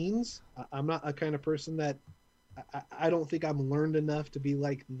that means. I'm not a kind of person that I don't think I'm learned enough to be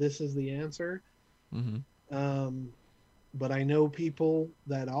like this is the answer. Hmm. Um, but I know people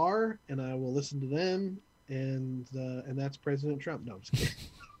that are, and I will listen to them. And that's President Trump. No, I'm just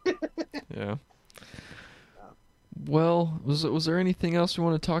kidding. Yeah. Well, was there anything else we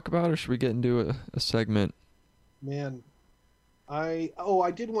want to talk about, or should we get into a segment? Man, I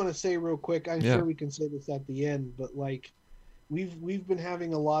did want to say real quick. I'm Yeah. sure we can say this at the end, but like we've been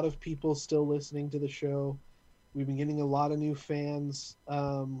having a lot of people still listening to the show. We've been getting a lot of new fans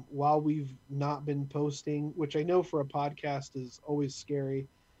while we've not been posting, which I know for a podcast is always scary.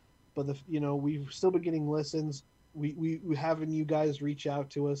 But we've still been getting listens. We having you guys reach out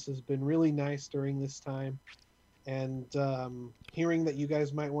to us has been really nice during this time. and hearing that you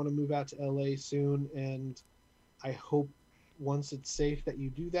guys might want to move out to LA soon, and I hope once it's safe that you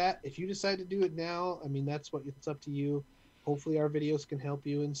do that. If you decide to do it now, I mean, it's up to you. Hopefully our videos can help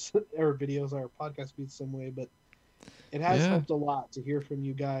you, and our podcast feeds some way, but it has helped a lot to hear from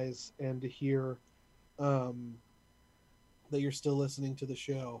you guys and to hear that you're still listening to the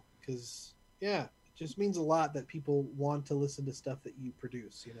show, because it just means a lot that people want to listen to stuff that you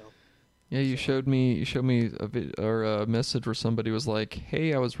produce, you know. Yeah, you showed me a message where somebody was like,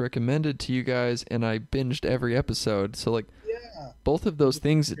 "Hey, I was recommended to you guys, and I binged every episode." So like, both of those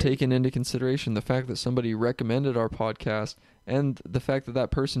things taken into consideration, the fact that somebody recommended our podcast, and the fact that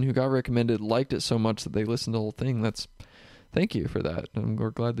that person who got recommended liked it so much that they listened to the whole thing. Thank you for that, and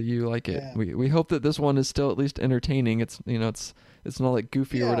we're glad that you like it. We hope that this one is still at least entertaining. It's it's not like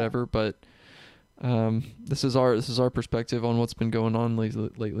goofy or whatever, but this is our perspective on what's been going on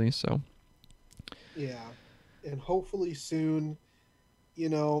lately. So. Yeah, and hopefully soon, you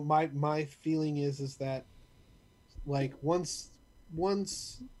know, my feeling is that like once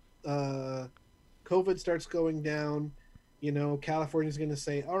COVID starts going down, you know, California's going to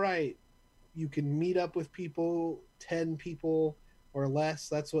say, all right, you can meet up with people, 10 people or less.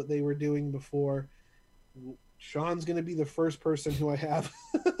 That's what they were doing before. Sean's going to be the first person who I have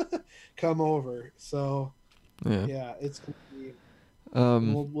come over. So yeah, it's going to be.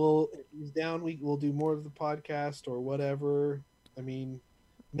 We'll if he's down, we'll do more of the podcast or whatever. I mean,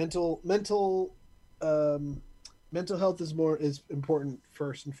 mental health is important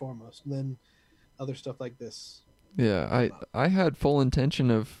first and foremost, and then other stuff like this. Yeah, I had full intention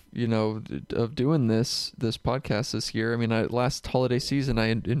of doing this podcast this year. I mean, last holiday season I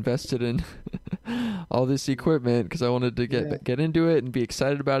invested in all this equipment because I wanted to get into it and be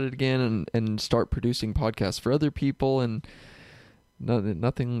excited about it again and start producing podcasts for other people, and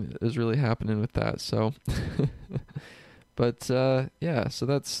nothing is really happening with that. So, but so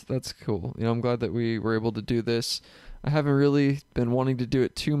that's cool. You know, I'm glad that we were able to do this. I haven't really been wanting to do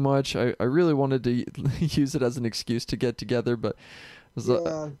it too much. I really wanted to use it as an excuse to get together, but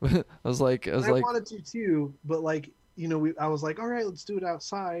I wanted to too, but like, you know, I was like, all right, let's do it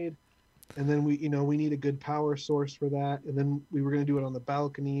outside. And then we need a good power source for that. And then we were going to do it on the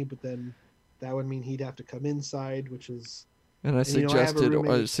balcony, but then that would mean he'd have to come inside, which is. And I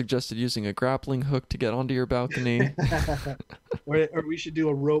suggested using a grappling hook to get onto your balcony. or we should do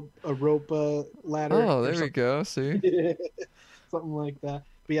a rope ladder. Oh, there we go. See, something like that.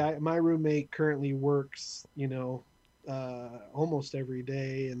 But yeah, my roommate currently works, you know, almost every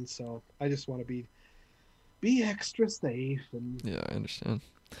day, and so I just want to be extra safe and. Yeah, I understand.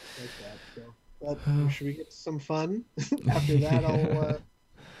 Like that. So, but should we get some fun after that? I'll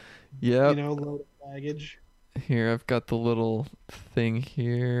load up baggage. Here, I've got the little thing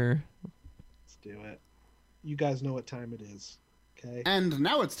here. Let's do it. You guys know what time it is, okay? And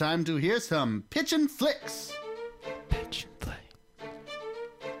now it's time to hear some Pitch and Flicks. Pitch and Flick.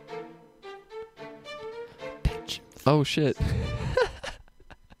 Pitch and Flick. Oh, shit.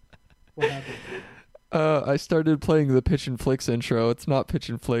 What happened? I started playing the Pitch and Flicks intro. It's not Pitch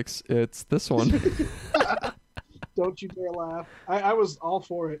and Flicks. It's this one. Don't you dare laugh. I was all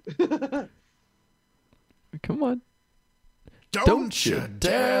for it. Come on. Don't you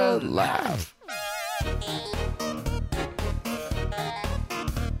dare laugh.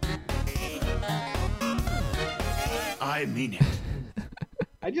 I mean it.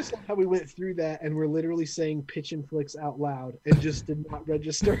 I just love how we went through that and we're literally saying Pitch and Flicks out loud and just did not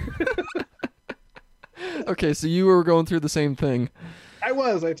register. Okay, so you were going through the same thing. I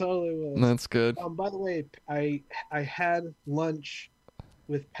totally was. That's good. By the way, I had lunch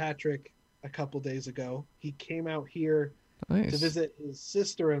with Patrick a couple days ago. He came out here to visit his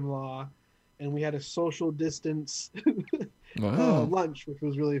sister-in-law, and we had a social distance lunch, which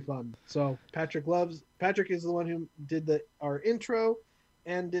was really fun. So Patrick is the one who did our intro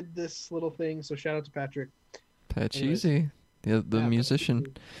and did this little thing. So shout out to Patrick. Patcheesy, the musician.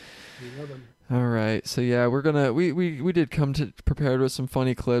 We love him. All right, so yeah, we're gonna we did come prepared with some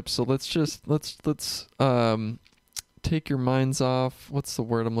funny clips. So let's take your minds off. What's the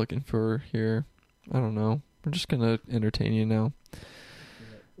word I'm looking for here? I don't know. We're just gonna entertain you now.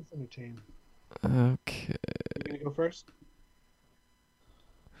 Let's entertain. Okay. You gonna go first?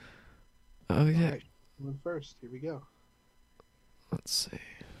 Oh yeah. Right. Going first. Here we go. Let's see.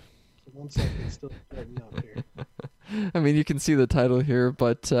 So 1 second, still starting up here. I mean, you can see the title here,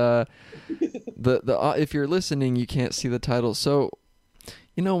 but the if you're listening, you can't see the title. So,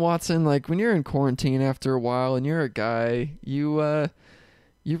 you know, Watson, like when you're in quarantine after a while and you're a guy, you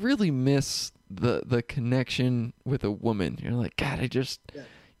really miss the connection with a woman. You're like, God, I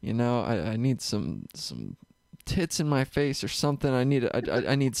need some tits in my face or something. I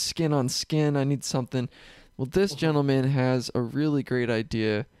need skin on skin. I need something. Well, this gentleman has a really great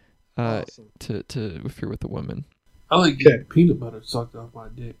idea Awesome. to if you're with a woman. I like getting peanut butter sucked off my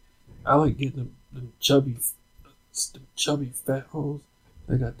dick. I like getting them chubby fat hoes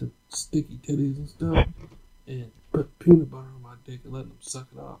that got the sticky titties and stuff, and put peanut butter on my dick and let them suck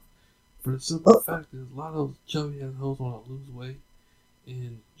it off. For the simple fact is, a lot of those chubby ass hoes want to lose weight,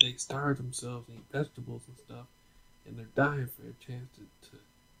 and they starve themselves and eat vegetables and stuff, and they're dying for a chance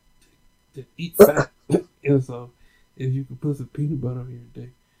to eat fat. And so, if you can put some peanut butter on your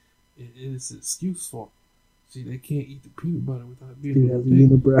dick, it is an excuse for them. See, they can't eat the peanut butter without being on their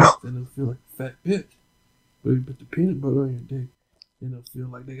dick. Then they'll feel like a fat bitch. But if you put the peanut butter on your dick, then they'll feel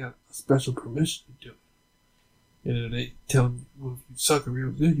like they got a special permission to do it. And then they tell them, well, if you suck it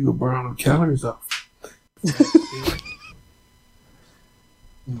real good, you'll burn all the calories off.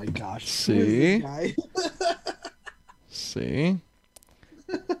 Oh my gosh. See? See?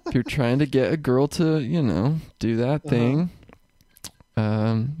 If you're trying to get a girl to, do that thing,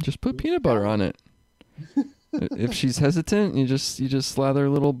 just put peanut butter on it. If she's hesitant, you just slather a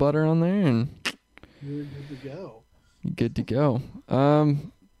little butter on there and you're good to go. Good to go.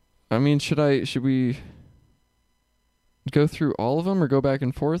 I mean, should we go through all of them or go back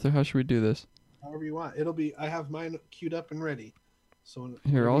and forth, or how should we do this? However you want. I have mine queued up and ready. So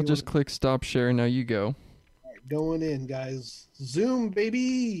here, I'll just click stop share. Now you go. All right, going in, guys. Zoom,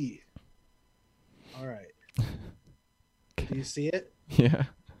 baby. All right. Do you see it? Yeah.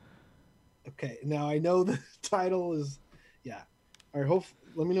 Okay. Now I know the title is, yeah. All right.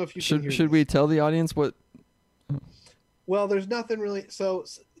 Let me know if you can hear Should this. we tell the audience what? Well, there's nothing really. So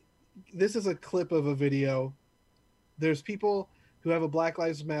this is a clip of a video. There's people who have a Black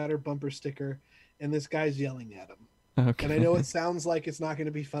Lives Matter bumper sticker, and this guy's yelling at them. Okay. And I know it sounds like it's not going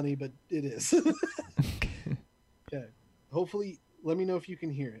to be funny, but it is. Okay. Hopefully, let me know if you can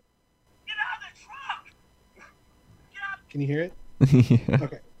hear it. Get out of the truck! Get out! Can you hear it? Yeah.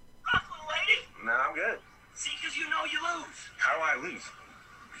 Okay. Truck, little lady! No, I'm good. See, because you know you lose. How do I lose?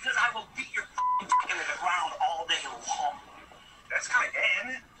 Because I will beat your f***ing dick into the ground all day long. That's kind of gay,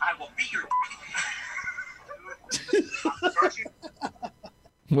 isn't it? I will beat your Aren't you?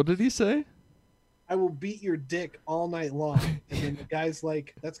 What did he say? I will beat your dick all night long. And then the guy's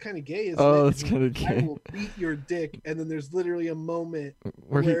like, that's kind of gay, isn't it? Oh, that's And kind of he's like, I gay. will beat your dick. And then there's literally a moment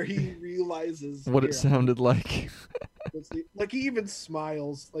Where where he realizes what it here, sounded like. let's see. Like, he even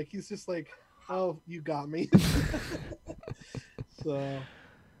smiles. Like, he's just like, oh, you got me. So,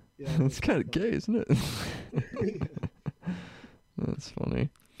 yeah. That's kind of gay, isn't it? That's funny.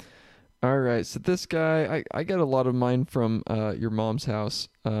 All right, so this guy, I get a lot of mine from your mom's house.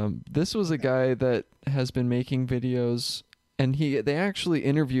 This was a guy that has been making videos, and they actually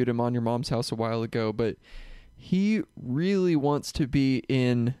interviewed him on your mom's house a while ago, but he really wants to be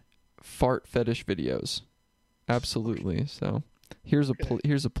in fart fetish videos. Absolutely. So here's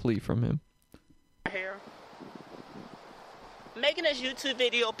a plea from him. Here, making this YouTube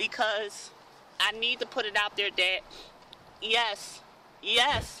video because I need to put it out there that yes,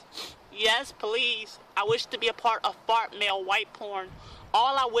 please. I wish to be a part of fart male white porn.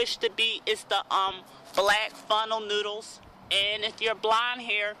 All I wish to be is the black funnel noodles, and if you're blonde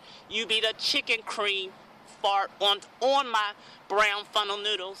hair, you be the chicken cream fart on my brown funnel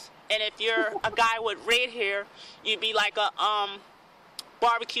noodles. And if you're a guy with red hair, you be like a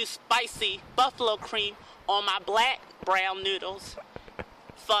barbecue spicy buffalo cream on my black brown noodles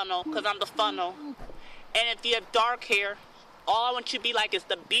funnel, because I'm the funnel. And if you have dark hair, all I want you to be like is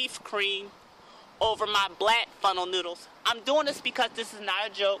the beef cream over my black funnel noodles. I'm doing this because this is not a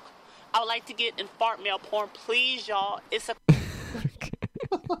joke. I would like to get in fart mail porn. Please, y'all. It's a...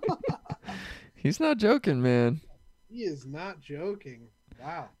 He's not joking, man. He is not joking.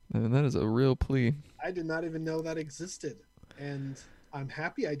 Wow. Man, that is a real plea. I did not even know that existed. And I'm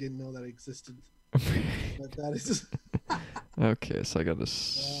happy I didn't know that existed. But that is... Okay, so I gotta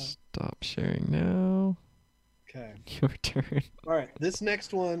stop sharing now. Okay. Your turn. All right. This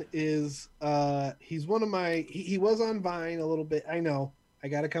next one is he's one of my he was on Vine a little bit. I know. I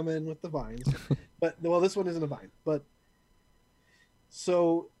got to come in with the Vines. But well, this one isn't a Vine. But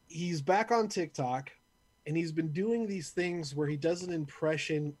so he's back on TikTok and he's been doing these things where he does an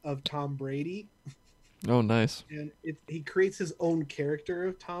impression of Tom Brady. Oh, nice. And he creates his own character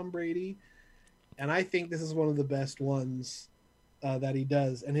of Tom Brady. And I think this is one of the best ones that he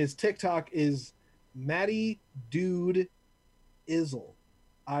does. And his TikTok is Matty Dude Izzle,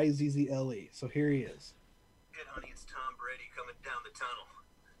 Izzle. So here he is. Good, honey, it's Tom Brady coming down the tunnel.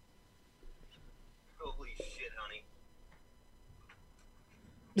 Holy shit, honey.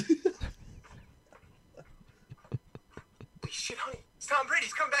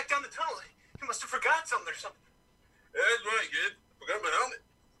 forgot something or something. That's right, kid. Forgot my helmet.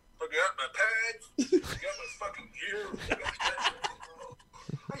 Forgot my pads. Forgot my fucking gear.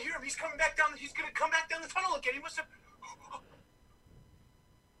 I hear him. He's coming back down. He's gonna come back down the tunnel again. He must have.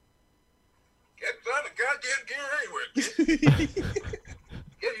 Can't find a goddamn gear anywhere, kid.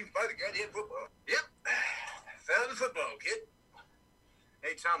 Can't even find a goddamn football. Yep. Found the football, kid.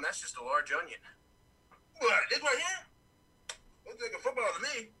 Hey, Tom, that's just a large onion. What? This right here? Looks like a football to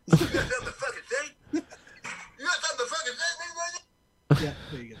me. You got something to fucking say? You got something to fucking say, big brother? Yeah,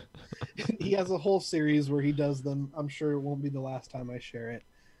 there you go. He has a whole series where he does them. I'm sure it won't be the last time I share it.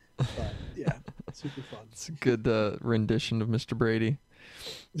 But yeah, super fun. It's a good rendition of Mr. Brady.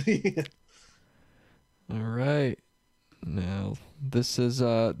 All right. Now, this is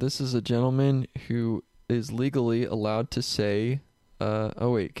a gentleman who is legally allowed to say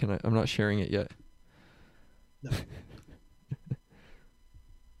oh wait, I'm not sharing it yet. No.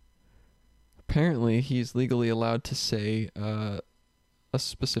 Apparently, he's legally allowed to say a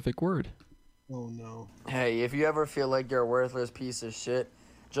specific word. Oh no. Hey, if you ever feel like you're a worthless piece of shit,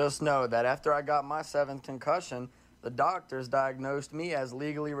 just know that after I got my 7th concussion, the doctors diagnosed me as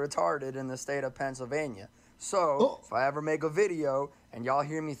legally retarded in the state of Pennsylvania. So, if I ever make a video and y'all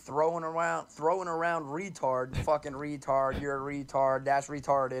hear me throwing around retard, fucking retard, you're a retard, that's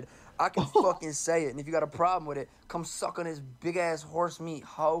retarded, I can fucking say it. And if you got a problem with it, come suck on his big ass horse meat,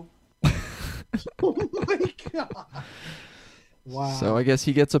 ho. Oh my god. Wow. So I guess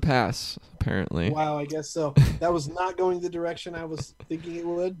he gets a pass, apparently. Wow, I guess so. That was not going the direction I was thinking it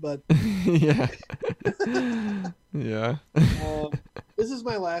would, but Yeah. Yeah. this is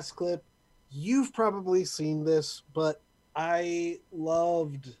my last clip. You've probably seen this, but I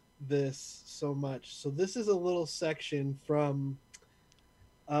loved this so much. So this is a little section from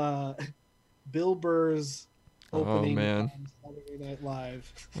Bill Burr's opening on Saturday Night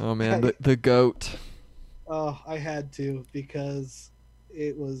Live. Oh man, the GOAT. Oh, I had to because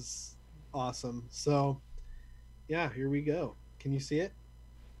it was awesome. So, yeah, here we go. Can you see it?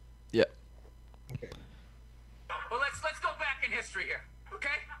 Yeah. Okay. Well, let's go back in history here, okay?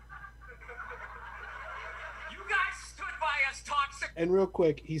 You guys stood by us toxic. And real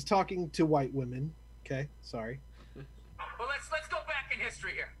quick, he's talking to white women. Okay, sorry. Well, let's go back in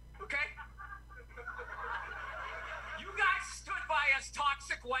history here, okay? You guys stood by us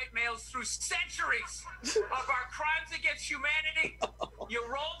toxic white males through centuries of our crimes against humanity. You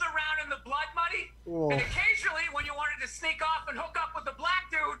rolled around in the blood money, and occasionally, when you wanted to sneak off and hook up with a black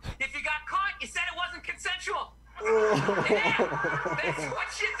dude, if you got caught, you said it wasn't consensual. Yeah, that's what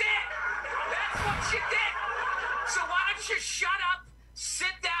you did. That's what you did. So why don't you shut up,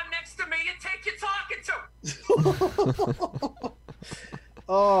 sit down next to me, and take your talking to?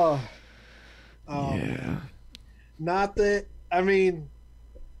 Oh, Yeah. man. Not that, I mean,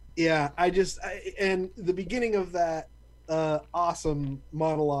 yeah, and the beginning of that awesome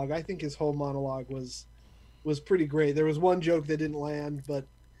monologue, I think his whole monologue was pretty great. There was one joke that didn't land, but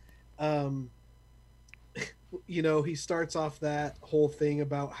you know, he starts off that whole thing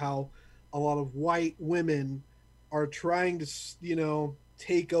about how a lot of white women are trying to, you know,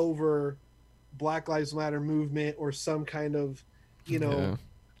 take over Black Lives Matter movement or some kind of, you know,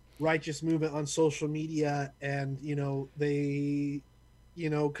 righteous movement on social media, and, you know, they, you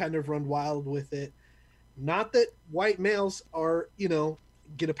know, kind of run wild with it. Not that white males are, you know,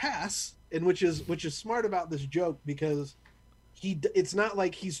 get a pass, and which is smart about this joke, because it's not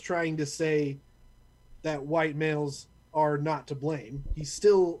like he's trying to say that white males are not to blame. He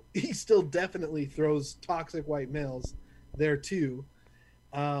still definitely throws toxic white males there too.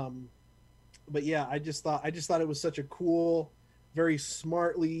 But yeah, I just thought it was such a cool, very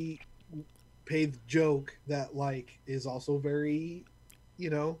smartly paved joke that, like, is also very,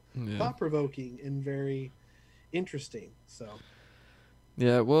 you know, thought-provoking and very interesting. So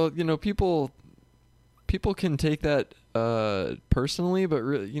yeah, well, you know, people can take that personally, but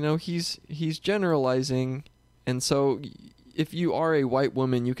you know, he's generalizing, and so if you are a white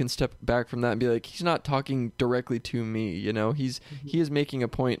woman, you can step back from that and be like, he's not talking directly to me, you know, he is making a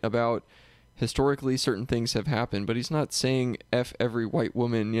point about historically certain things have happened, but he's not saying F every white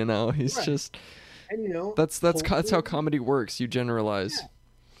woman, you know. He's just, and you know, that's how comedy works. You generalize.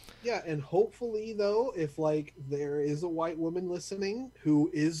 Yeah, and hopefully though, if like there is a white woman listening who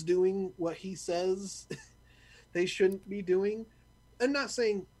is doing what he says they shouldn't be doing, I'm not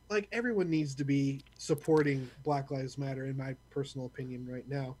saying like everyone needs to be supporting Black Lives Matter, in my personal opinion right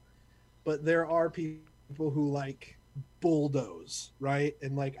now, but there are people who like bulldoze, right?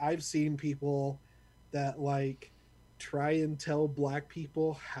 And like I've seen people that like try and tell black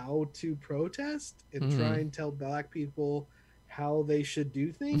people how to protest and try and tell black people how they should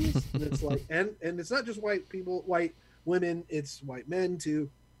do things. And it's like, and it's not just white people, white women, it's white men too.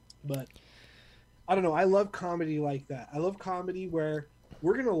 But I don't know. I love comedy like that. I love comedy where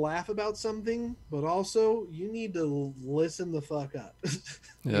we're going to laugh about something, but also you need to listen the fuck up.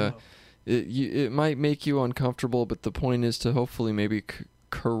 Yeah. It might make you uncomfortable, but the point is to hopefully maybe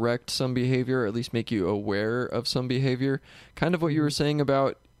correct some behavior, or at least make you aware of some behavior. Kind of what you were saying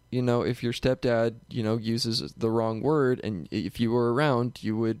about, if your stepdad, uses the wrong word, and if you were around,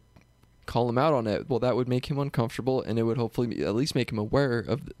 you would call him out on it. Well, that would make him uncomfortable, and it would hopefully at least make him aware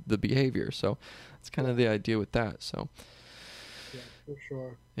of the behavior. So that's kind of the idea with that. So yeah, for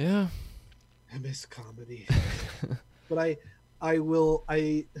sure. Yeah. I miss comedy. But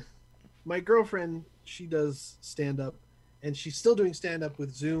my girlfriend, she does stand up, and she's still doing stand up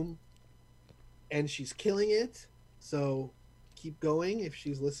with Zoom, and she's killing it. So keep going if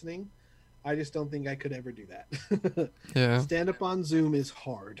she's listening. I just don't think I could ever do that. Yeah. Stand up on Zoom is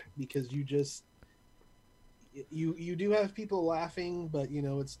hard because you do have people laughing, but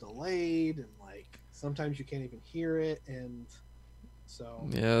it's delayed, and like sometimes you can't even hear it, and so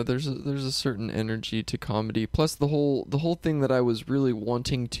yeah, there's a certain energy to comedy. Plus the whole thing that I was really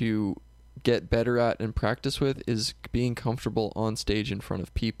wanting to get better at and practice with is being comfortable on stage in front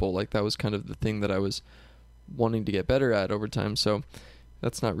of people. Like that was kind of the thing that I was wanting to get better at over time. So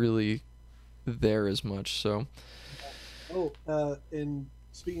that's not really there as much. So and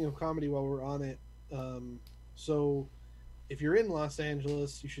speaking of comedy, while we're on it, so if you're in Los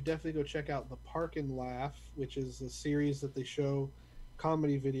Angeles, you should definitely go check out the Park and Laugh, which is a series that they show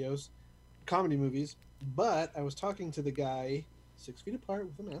comedy movies. But I was talking to the guy 6 feet apart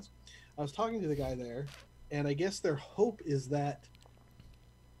with a mask. I was talking to the guy there, and I guess their hope is that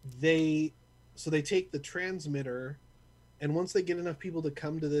they take the transmitter, and once they get enough people to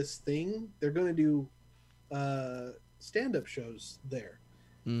come to this thing, they're going to do stand-up shows there.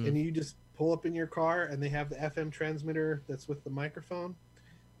 And you just pull up in your car, and they have the FM transmitter that's with the microphone,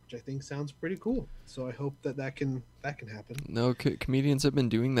 which I think sounds pretty cool. So I hope that can happen. No, comedians have been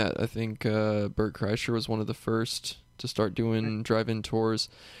doing that. I think Bert Kreischer was one of the first to start doing drive-in tours.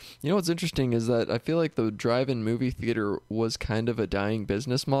 What's interesting is that I feel like the drive-in movie theater was kind of a dying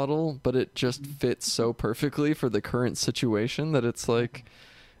business model, but it just fits so perfectly for the current situation that it's like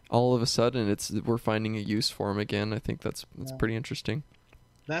all of a sudden we're finding a use for them again. I think that's pretty interesting.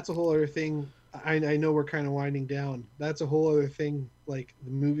 That's a whole other thing. I know we're kind of winding down. That's a whole other thing. Like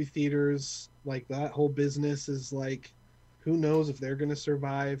the movie theaters, like that whole business is like, who knows if they're going to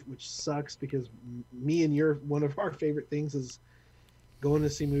survive, which sucks because me and one of our favorite things is going to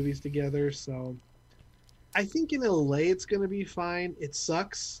see movies together. So I think in LA it's going to be fine. It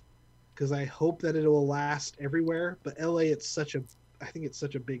sucks because I hope that it will last everywhere. But LA, I think it's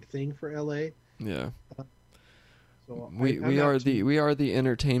such a big thing for LA. Yeah. So we are the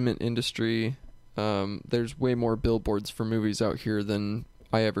entertainment industry. There's way more billboards for movies out here than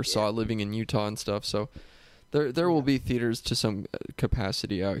I ever saw living in Utah and stuff. So there will be theaters to some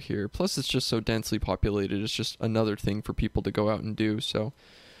capacity out here. Plus, it's just so densely populated. It's just another thing for people to go out and do. So,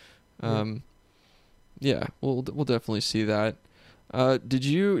 yeah, we'll definitely see that. Did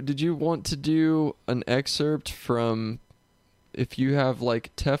you want to do an excerpt from, if you have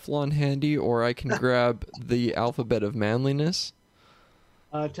like Teflon handy, or I can grab the Alphabet of Manliness?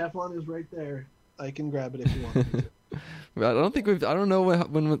 Teflon is right there. I can grab it if you want me to. I don't know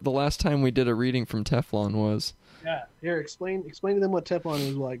when the last time we did a reading from Teflon was. Yeah, here, explain to them what Teflon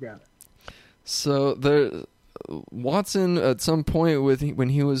is while I grab it. So Watson at some point when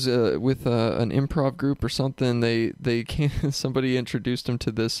he was with an improv group or something, somebody introduced him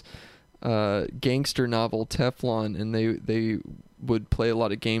to this gangster novel Teflon, and they would play a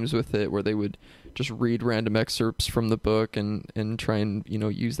lot of games with it where they would just read random excerpts from the book and try and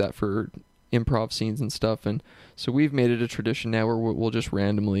use that for improv scenes and stuff. And so we've made it a tradition now where we'll just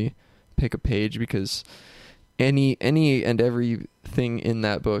randomly pick a page, because any and everything in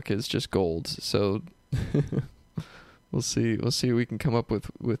that book is just gold. So we'll see what we can come up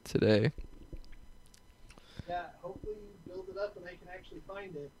with today. Yeah, hopefully you build it up and I can actually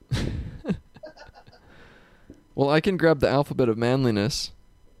find it. Well, I can grab the Alphabet of Manliness.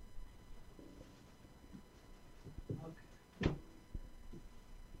 Okay.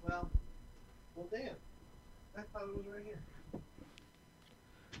 Well, damn. I thought it was right here.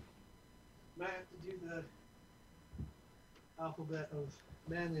 Might have to do the Alphabet of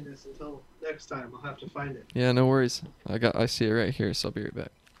Manliness until next time. I'll have to find it. Yeah, no worries. I see it right here, so I'll be right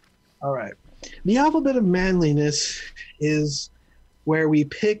back. All right. The Alphabet of Manliness is where we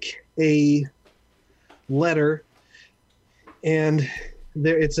pick a letter, and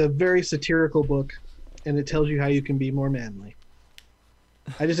it's a very satirical book, and it tells you how you can be more manly.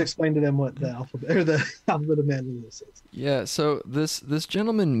 I just explained to them what the alphabet or the alphabet of manliness is. Yeah, so this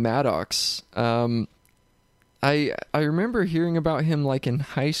gentleman Maddox, I remember hearing about him like in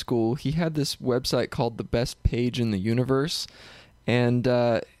high school. He had this website called The Best Page in the Universe, and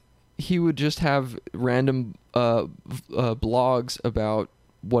he would just have random blogs about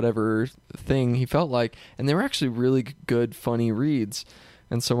whatever thing he felt like, and they were actually really good, funny reads.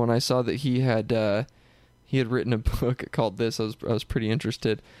 And so when I saw that he had written a book called this, I was pretty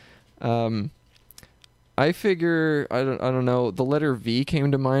interested. I figure I don't know. The letter V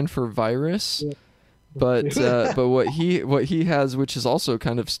came to mind for virus. Yeah. But what he has, which is also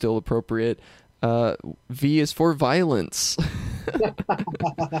kind of still appropriate, V is for violence.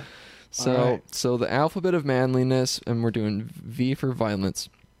 So the alphabet of manliness, and we're doing V for violence.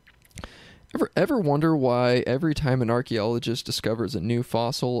 Ever wonder why every time an archaeologist discovers a new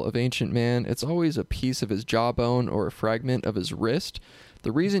fossil of ancient man, it's always a piece of his jawbone or a fragment of his wrist?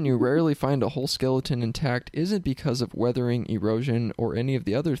 The reason you rarely find a whole skeleton intact isn't because of weathering, erosion, or any of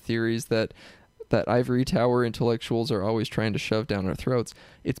the other theories that ivory tower intellectuals are always trying to shove down our throats.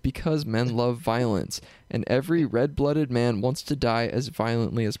 It's because men love violence, and every red-blooded man wants to die as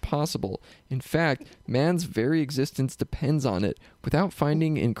violently as possible. In fact, man's very existence depends on it. Without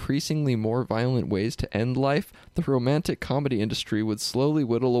finding increasingly more violent ways to end life, the romantic comedy industry would slowly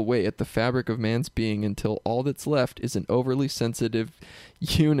whittle away at the fabric of man's being until all that's left is an overly sensitive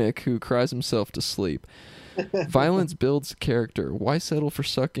eunuch who cries himself to sleep. Violence builds character. Why settle for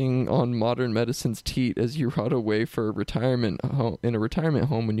sucking on modern medicine's teat as you rot away for a retirement home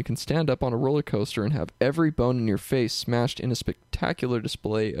when you can stand up on a roller coaster and have every bone in your face smashed in a spectacular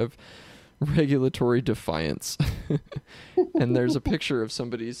display of regulatory defiance? And there's a picture of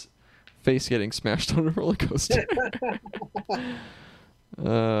somebody's face getting smashed on a roller coaster.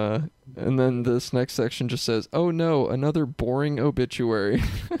 And then this next section just says, "Oh no, another boring obituary."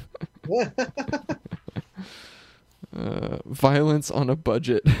 Violence on a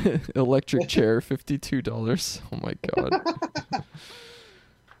budget. Electric chair, $52. Oh my god.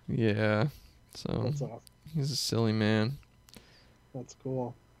 Yeah. So that's awesome. He's a silly man. That's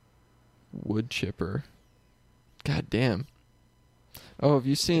cool. Wood chipper. God damn. Oh, have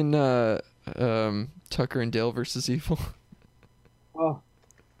you seen Tucker and Dale versus Evil? Oh.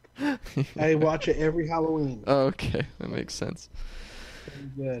 I watch it every Halloween. Oh, okay, that makes sense.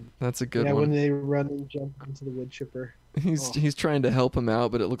 Good. That's a good one. Yeah, when they run and jump into the wood chipper. He's trying to help him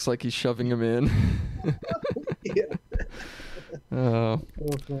out, but it looks like he's shoving him in. Yeah.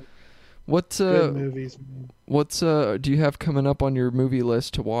 What good movies, man. What's do you have coming up on your movie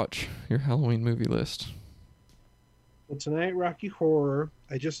list to watch? Your Halloween movie list? Well, tonight, Rocky Horror.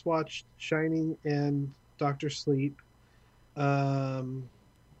 I just watched Shining and Doctor Sleep. Gonna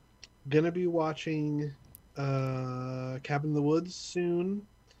be watching Cabin in the Woods soon.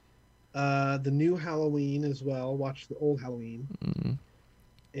 The new Halloween as well. Watch the old Halloween. Mm.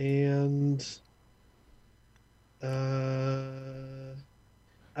 And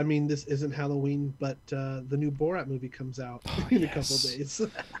I mean, this isn't Halloween, but the new Borat movie comes out in a couple days.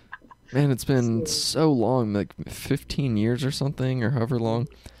 Man, it's been so long, like 15 years or something, or however long.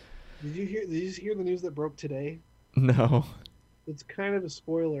 Did you hear the news that broke today? No. It's kind of a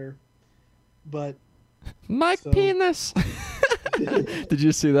spoiler, but penis. Did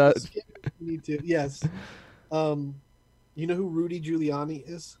you see that? You need to. Yes. You know who Rudy Giuliani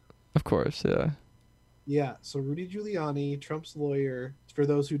is? Of course, yeah. Yeah, so Rudy Giuliani, Trump's lawyer, for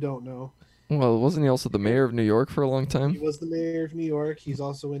those who don't know. Well, wasn't he also the mayor of New York for a long time? He was the mayor of New York. He's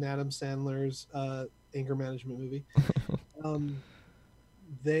also in Adam Sandler's anger management movie.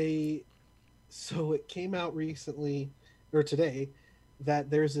 So it came out recently, or today, that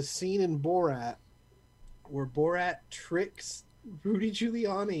there's a scene in Borat where Borat tricks Rudy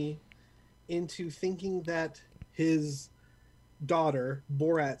Giuliani into thinking that his daughter,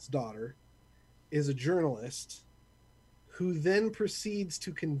 Borat's daughter, is a journalist, who then proceeds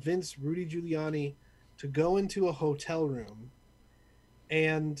to convince Rudy Giuliani to go into a hotel room,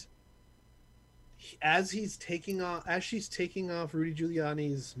 and as she's taking off Rudy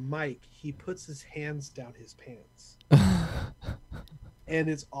Giuliani's mic, he puts his hands down his pants. And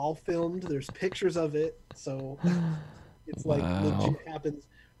it's all filmed. There's pictures of it, so it's like legit happens.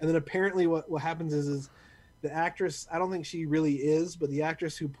 And then apparently what happens is the actress, I don't think she really is, but the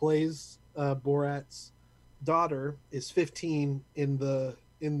actress who plays Borat's daughter is 15 in the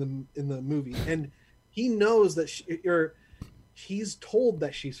movie, and he knows that he's told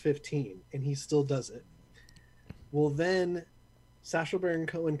that she's 15, and he still does it. Well, then Sacha Baron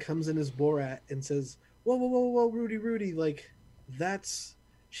Cohen comes in as Borat and says, whoa, Rudy, like,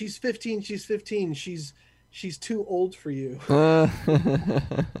 she's 15, she's she's too old for you.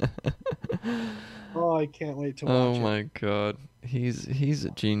 Oh, I can't wait to watch Oh it. my god. He's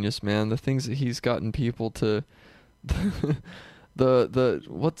a genius, man. The things that he's gotten people to the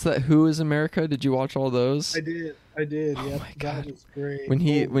what's that? Who is America? Did you watch all those? I did. Oh Yeah, my God. that was great.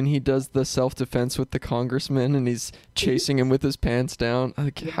 When he does the self-defense with the congressman and he's chasing him with his pants down.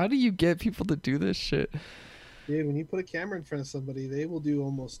 Like, how do you get people to do this shit? Dude, when you put a camera in front of somebody, they will do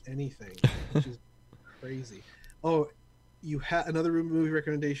almost anything, which is crazy. Oh, you had another movie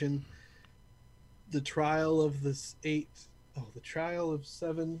recommendation. The Trial of the Trial of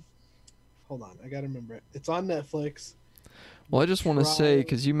Seven. Hold on, I gotta remember it. It's on Netflix. Well, I just want to say,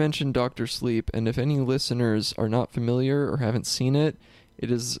 because you mentioned Dr. Sleep, and if any listeners are not familiar or haven't seen it,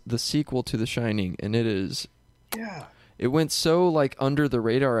 it is the sequel to The Shining, and it is... Yeah. It went so, like, under the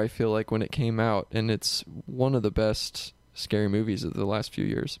radar, I feel like, when it came out, and it's one of the best scary movies of the last few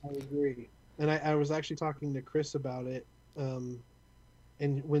years. I agree. And I was actually talking to Chris about it, and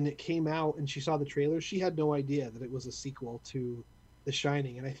when it came out and she saw the trailer, she had no idea that it was a sequel to The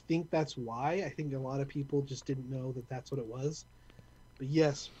Shining, and I think that's why. I think a lot of people just didn't know that that's what it was. But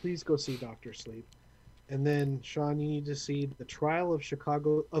yes, please go see Dr. Sleep. And then, Sean, you need to see The Trial of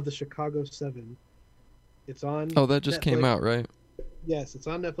the Chicago 7. It's on Oh, that just Netflix. came out, right? Yes, it's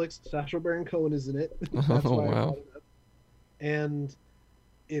on Netflix. Sacha Baron Cohen is in it. That's Oh, why I wow. brought it up. And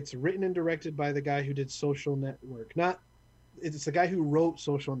it's written and directed by the guy who did Social Network. It's the guy who wrote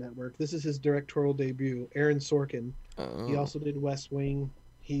Social Network. This is his directorial debut, Aaron Sorkin. He also did West Wing.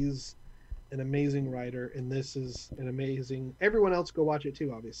 He's an amazing writer, and this is an amazing... Everyone else go watch it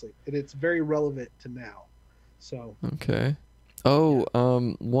too, obviously. And it's very relevant to now. So... Okay. Oh,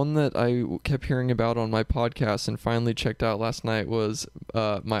 one that I kept hearing about on my podcast and finally checked out last night was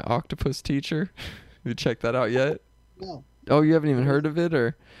My Octopus Teacher. You checked that out yet? No. Oh, you haven't even heard of it,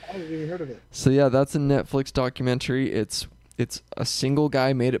 or? I haven't even heard of it. So yeah, that's a Netflix documentary. It's a single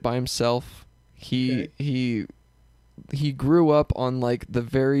guy made it by himself. He grew up on like the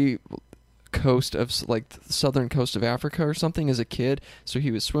very coast of like the southern coast of Africa or something as a kid. So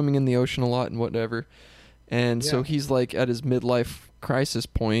he was swimming in the ocean a lot and whatever. And so he's like at his midlife crisis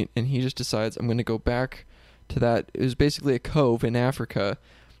point, and he just decides, I'm going to go back to that. It was basically a cove in Africa.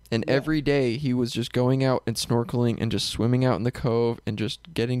 And every day he was just going out and snorkeling and just swimming out in the cove and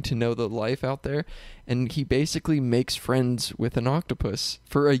just getting to know the life out there. And he basically makes friends with an octopus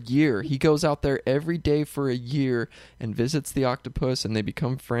for a year. He goes out there every day for a year and visits the octopus, and they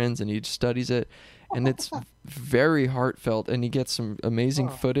become friends, and he studies it. And it's very heartfelt, and he gets some amazing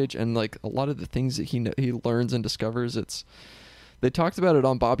footage, and like a lot of the things that he learns and discovers. They talked about it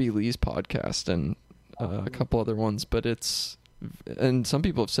on Bobby Lee's podcast and a couple other ones, but and some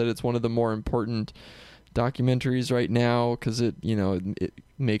people have said it's one of the more important documentaries right now because it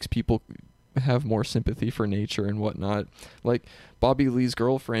makes people have more sympathy for nature and whatnot. Like Bobby Lee's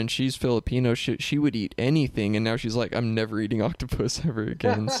girlfriend, she's Filipino. She would eat anything, and now she's like, I'm never eating octopus ever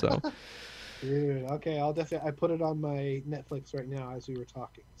again. So. Dude, okay, I put it on my Netflix right now as we were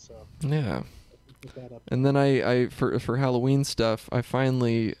talking. So yeah. Put that up. And then I for Halloween stuff, I've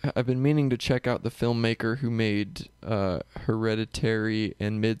been meaning to check out the filmmaker who made Hereditary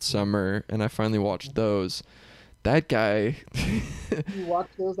and Midsommar, and I finally watched those. That guy. You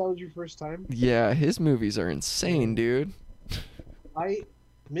watched those? That was your first time? Yeah, his movies are insane, dude.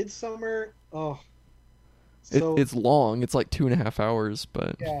 Midsommar. Oh. It's long. It's like 2.5 hours,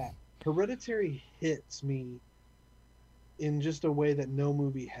 but yeah. Hereditary hits me in just a way that no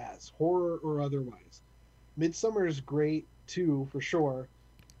movie has, horror or otherwise. Midsommar is great too, for sure.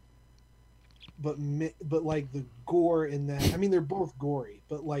 But like the gore in that, I mean, they're both gory,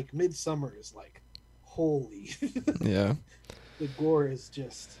 but like Midsommar is like, holy. Yeah. The gore is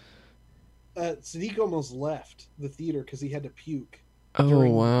just. Sadiq almost left the theater because he had to puke. Oh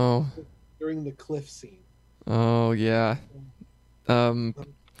wow. During the cliff scene. Oh yeah.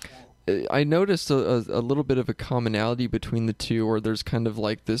 I noticed a little bit of a commonality between the two, where there's kind of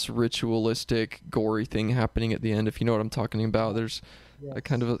like this ritualistic, gory thing happening at the end. If you know what I'm talking about, there's a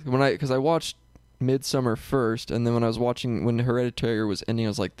kind of because I watched Midsommar first, and then when Hereditary was ending, I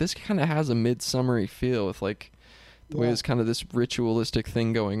was like, this kind of has a Midsummery feel with like the way it's kind of this ritualistic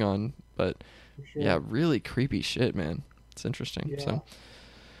thing going on. But yeah, really creepy shit, man. It's interesting. Yeah. So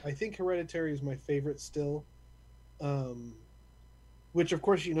I think Hereditary is my favorite still. Which, of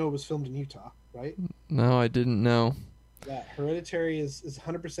course, was filmed in Utah, right? No, I didn't know. Yeah, Hereditary is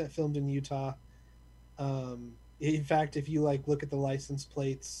 100% filmed in Utah. In fact, if you look at the license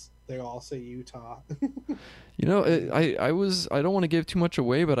plates, they all say Utah. I don't want to give too much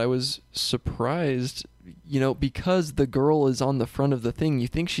away, but I was surprised, because the girl is on the front of the thing. You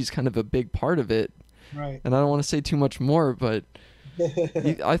think she's kind of a big part of it, Right. And I don't want to say too much more, but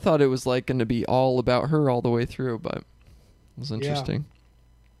I thought it was like going to be all about her all the way through, but it was interesting.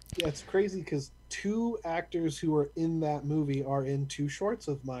 Yeah, it's crazy because 2 actors who are in that movie are in 2 shorts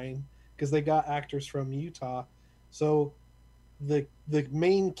of mine because they got actors from Utah. So the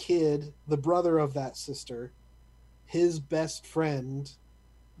main kid, the brother of that sister, his best friend,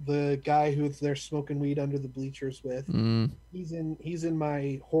 the guy who they're smoking weed under the bleachers with, he's in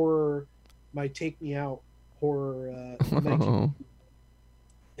my horror, my Take Me Out horror.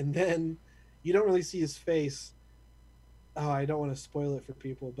 And then you don't really see his face. Oh, I don't want to spoil it for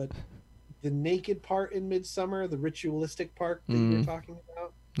people, but the naked part in Midsummer, the ritualistic part that you were talking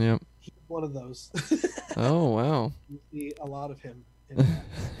about, yep, he's one of those. Oh, wow. You see a lot of him in that.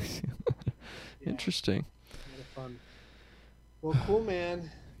 Interesting. A lot of fun. Well, cool, man.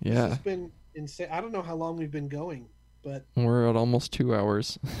 Yeah. This has been insane. I don't know how long we've been going, but we're at almost 2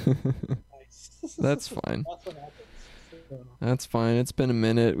 hours. Nice. That's fine. That's what happens. So. That's fine. It's been a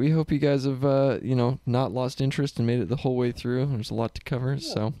minute. We hope you guys have, not lost interest and made it the whole way through. There's a lot to cover,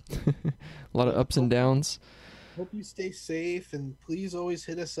 so a lot of ups and downs. Hope you stay safe, and please always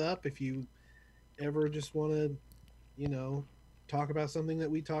hit us up if you ever just want to, talk about something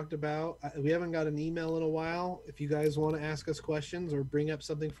that we talked about. We haven't got an email in a while. If you guys want to ask us questions or bring up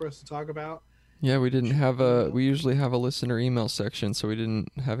something for us to talk about. Yeah, we didn't have we usually have a listener email section, so we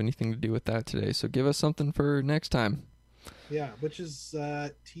didn't have anything to do with that today. So give us something for next time. Yeah, which is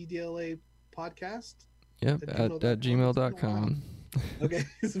TDLA podcast. Yep, at gmail.com. Okay,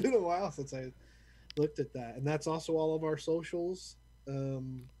 it's been a while since I looked at that. And that's also all of our socials.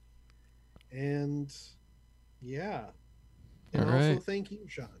 And yeah. And all also right. thank you,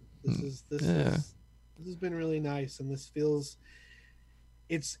 Sean. This has been really nice, and this feels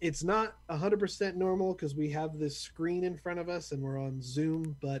it's not 100% normal because we have this screen in front of us and we're on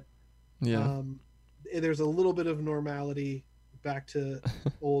Zoom, but there's a little bit of normality back to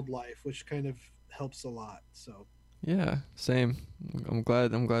old life, which kind of helps a lot. So yeah, same. I'm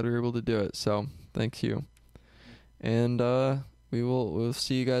glad we were able to do it. So thank you. And we'll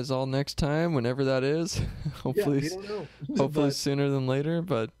see you guys all next time, whenever that is. Hopefully, we don't know. hopefully sooner than later.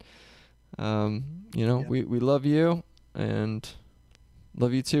 But we love you and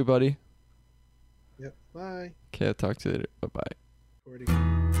love you too, buddy. Yep. Bye. Okay, I'll talk to you later. Bye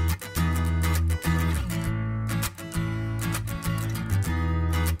bye.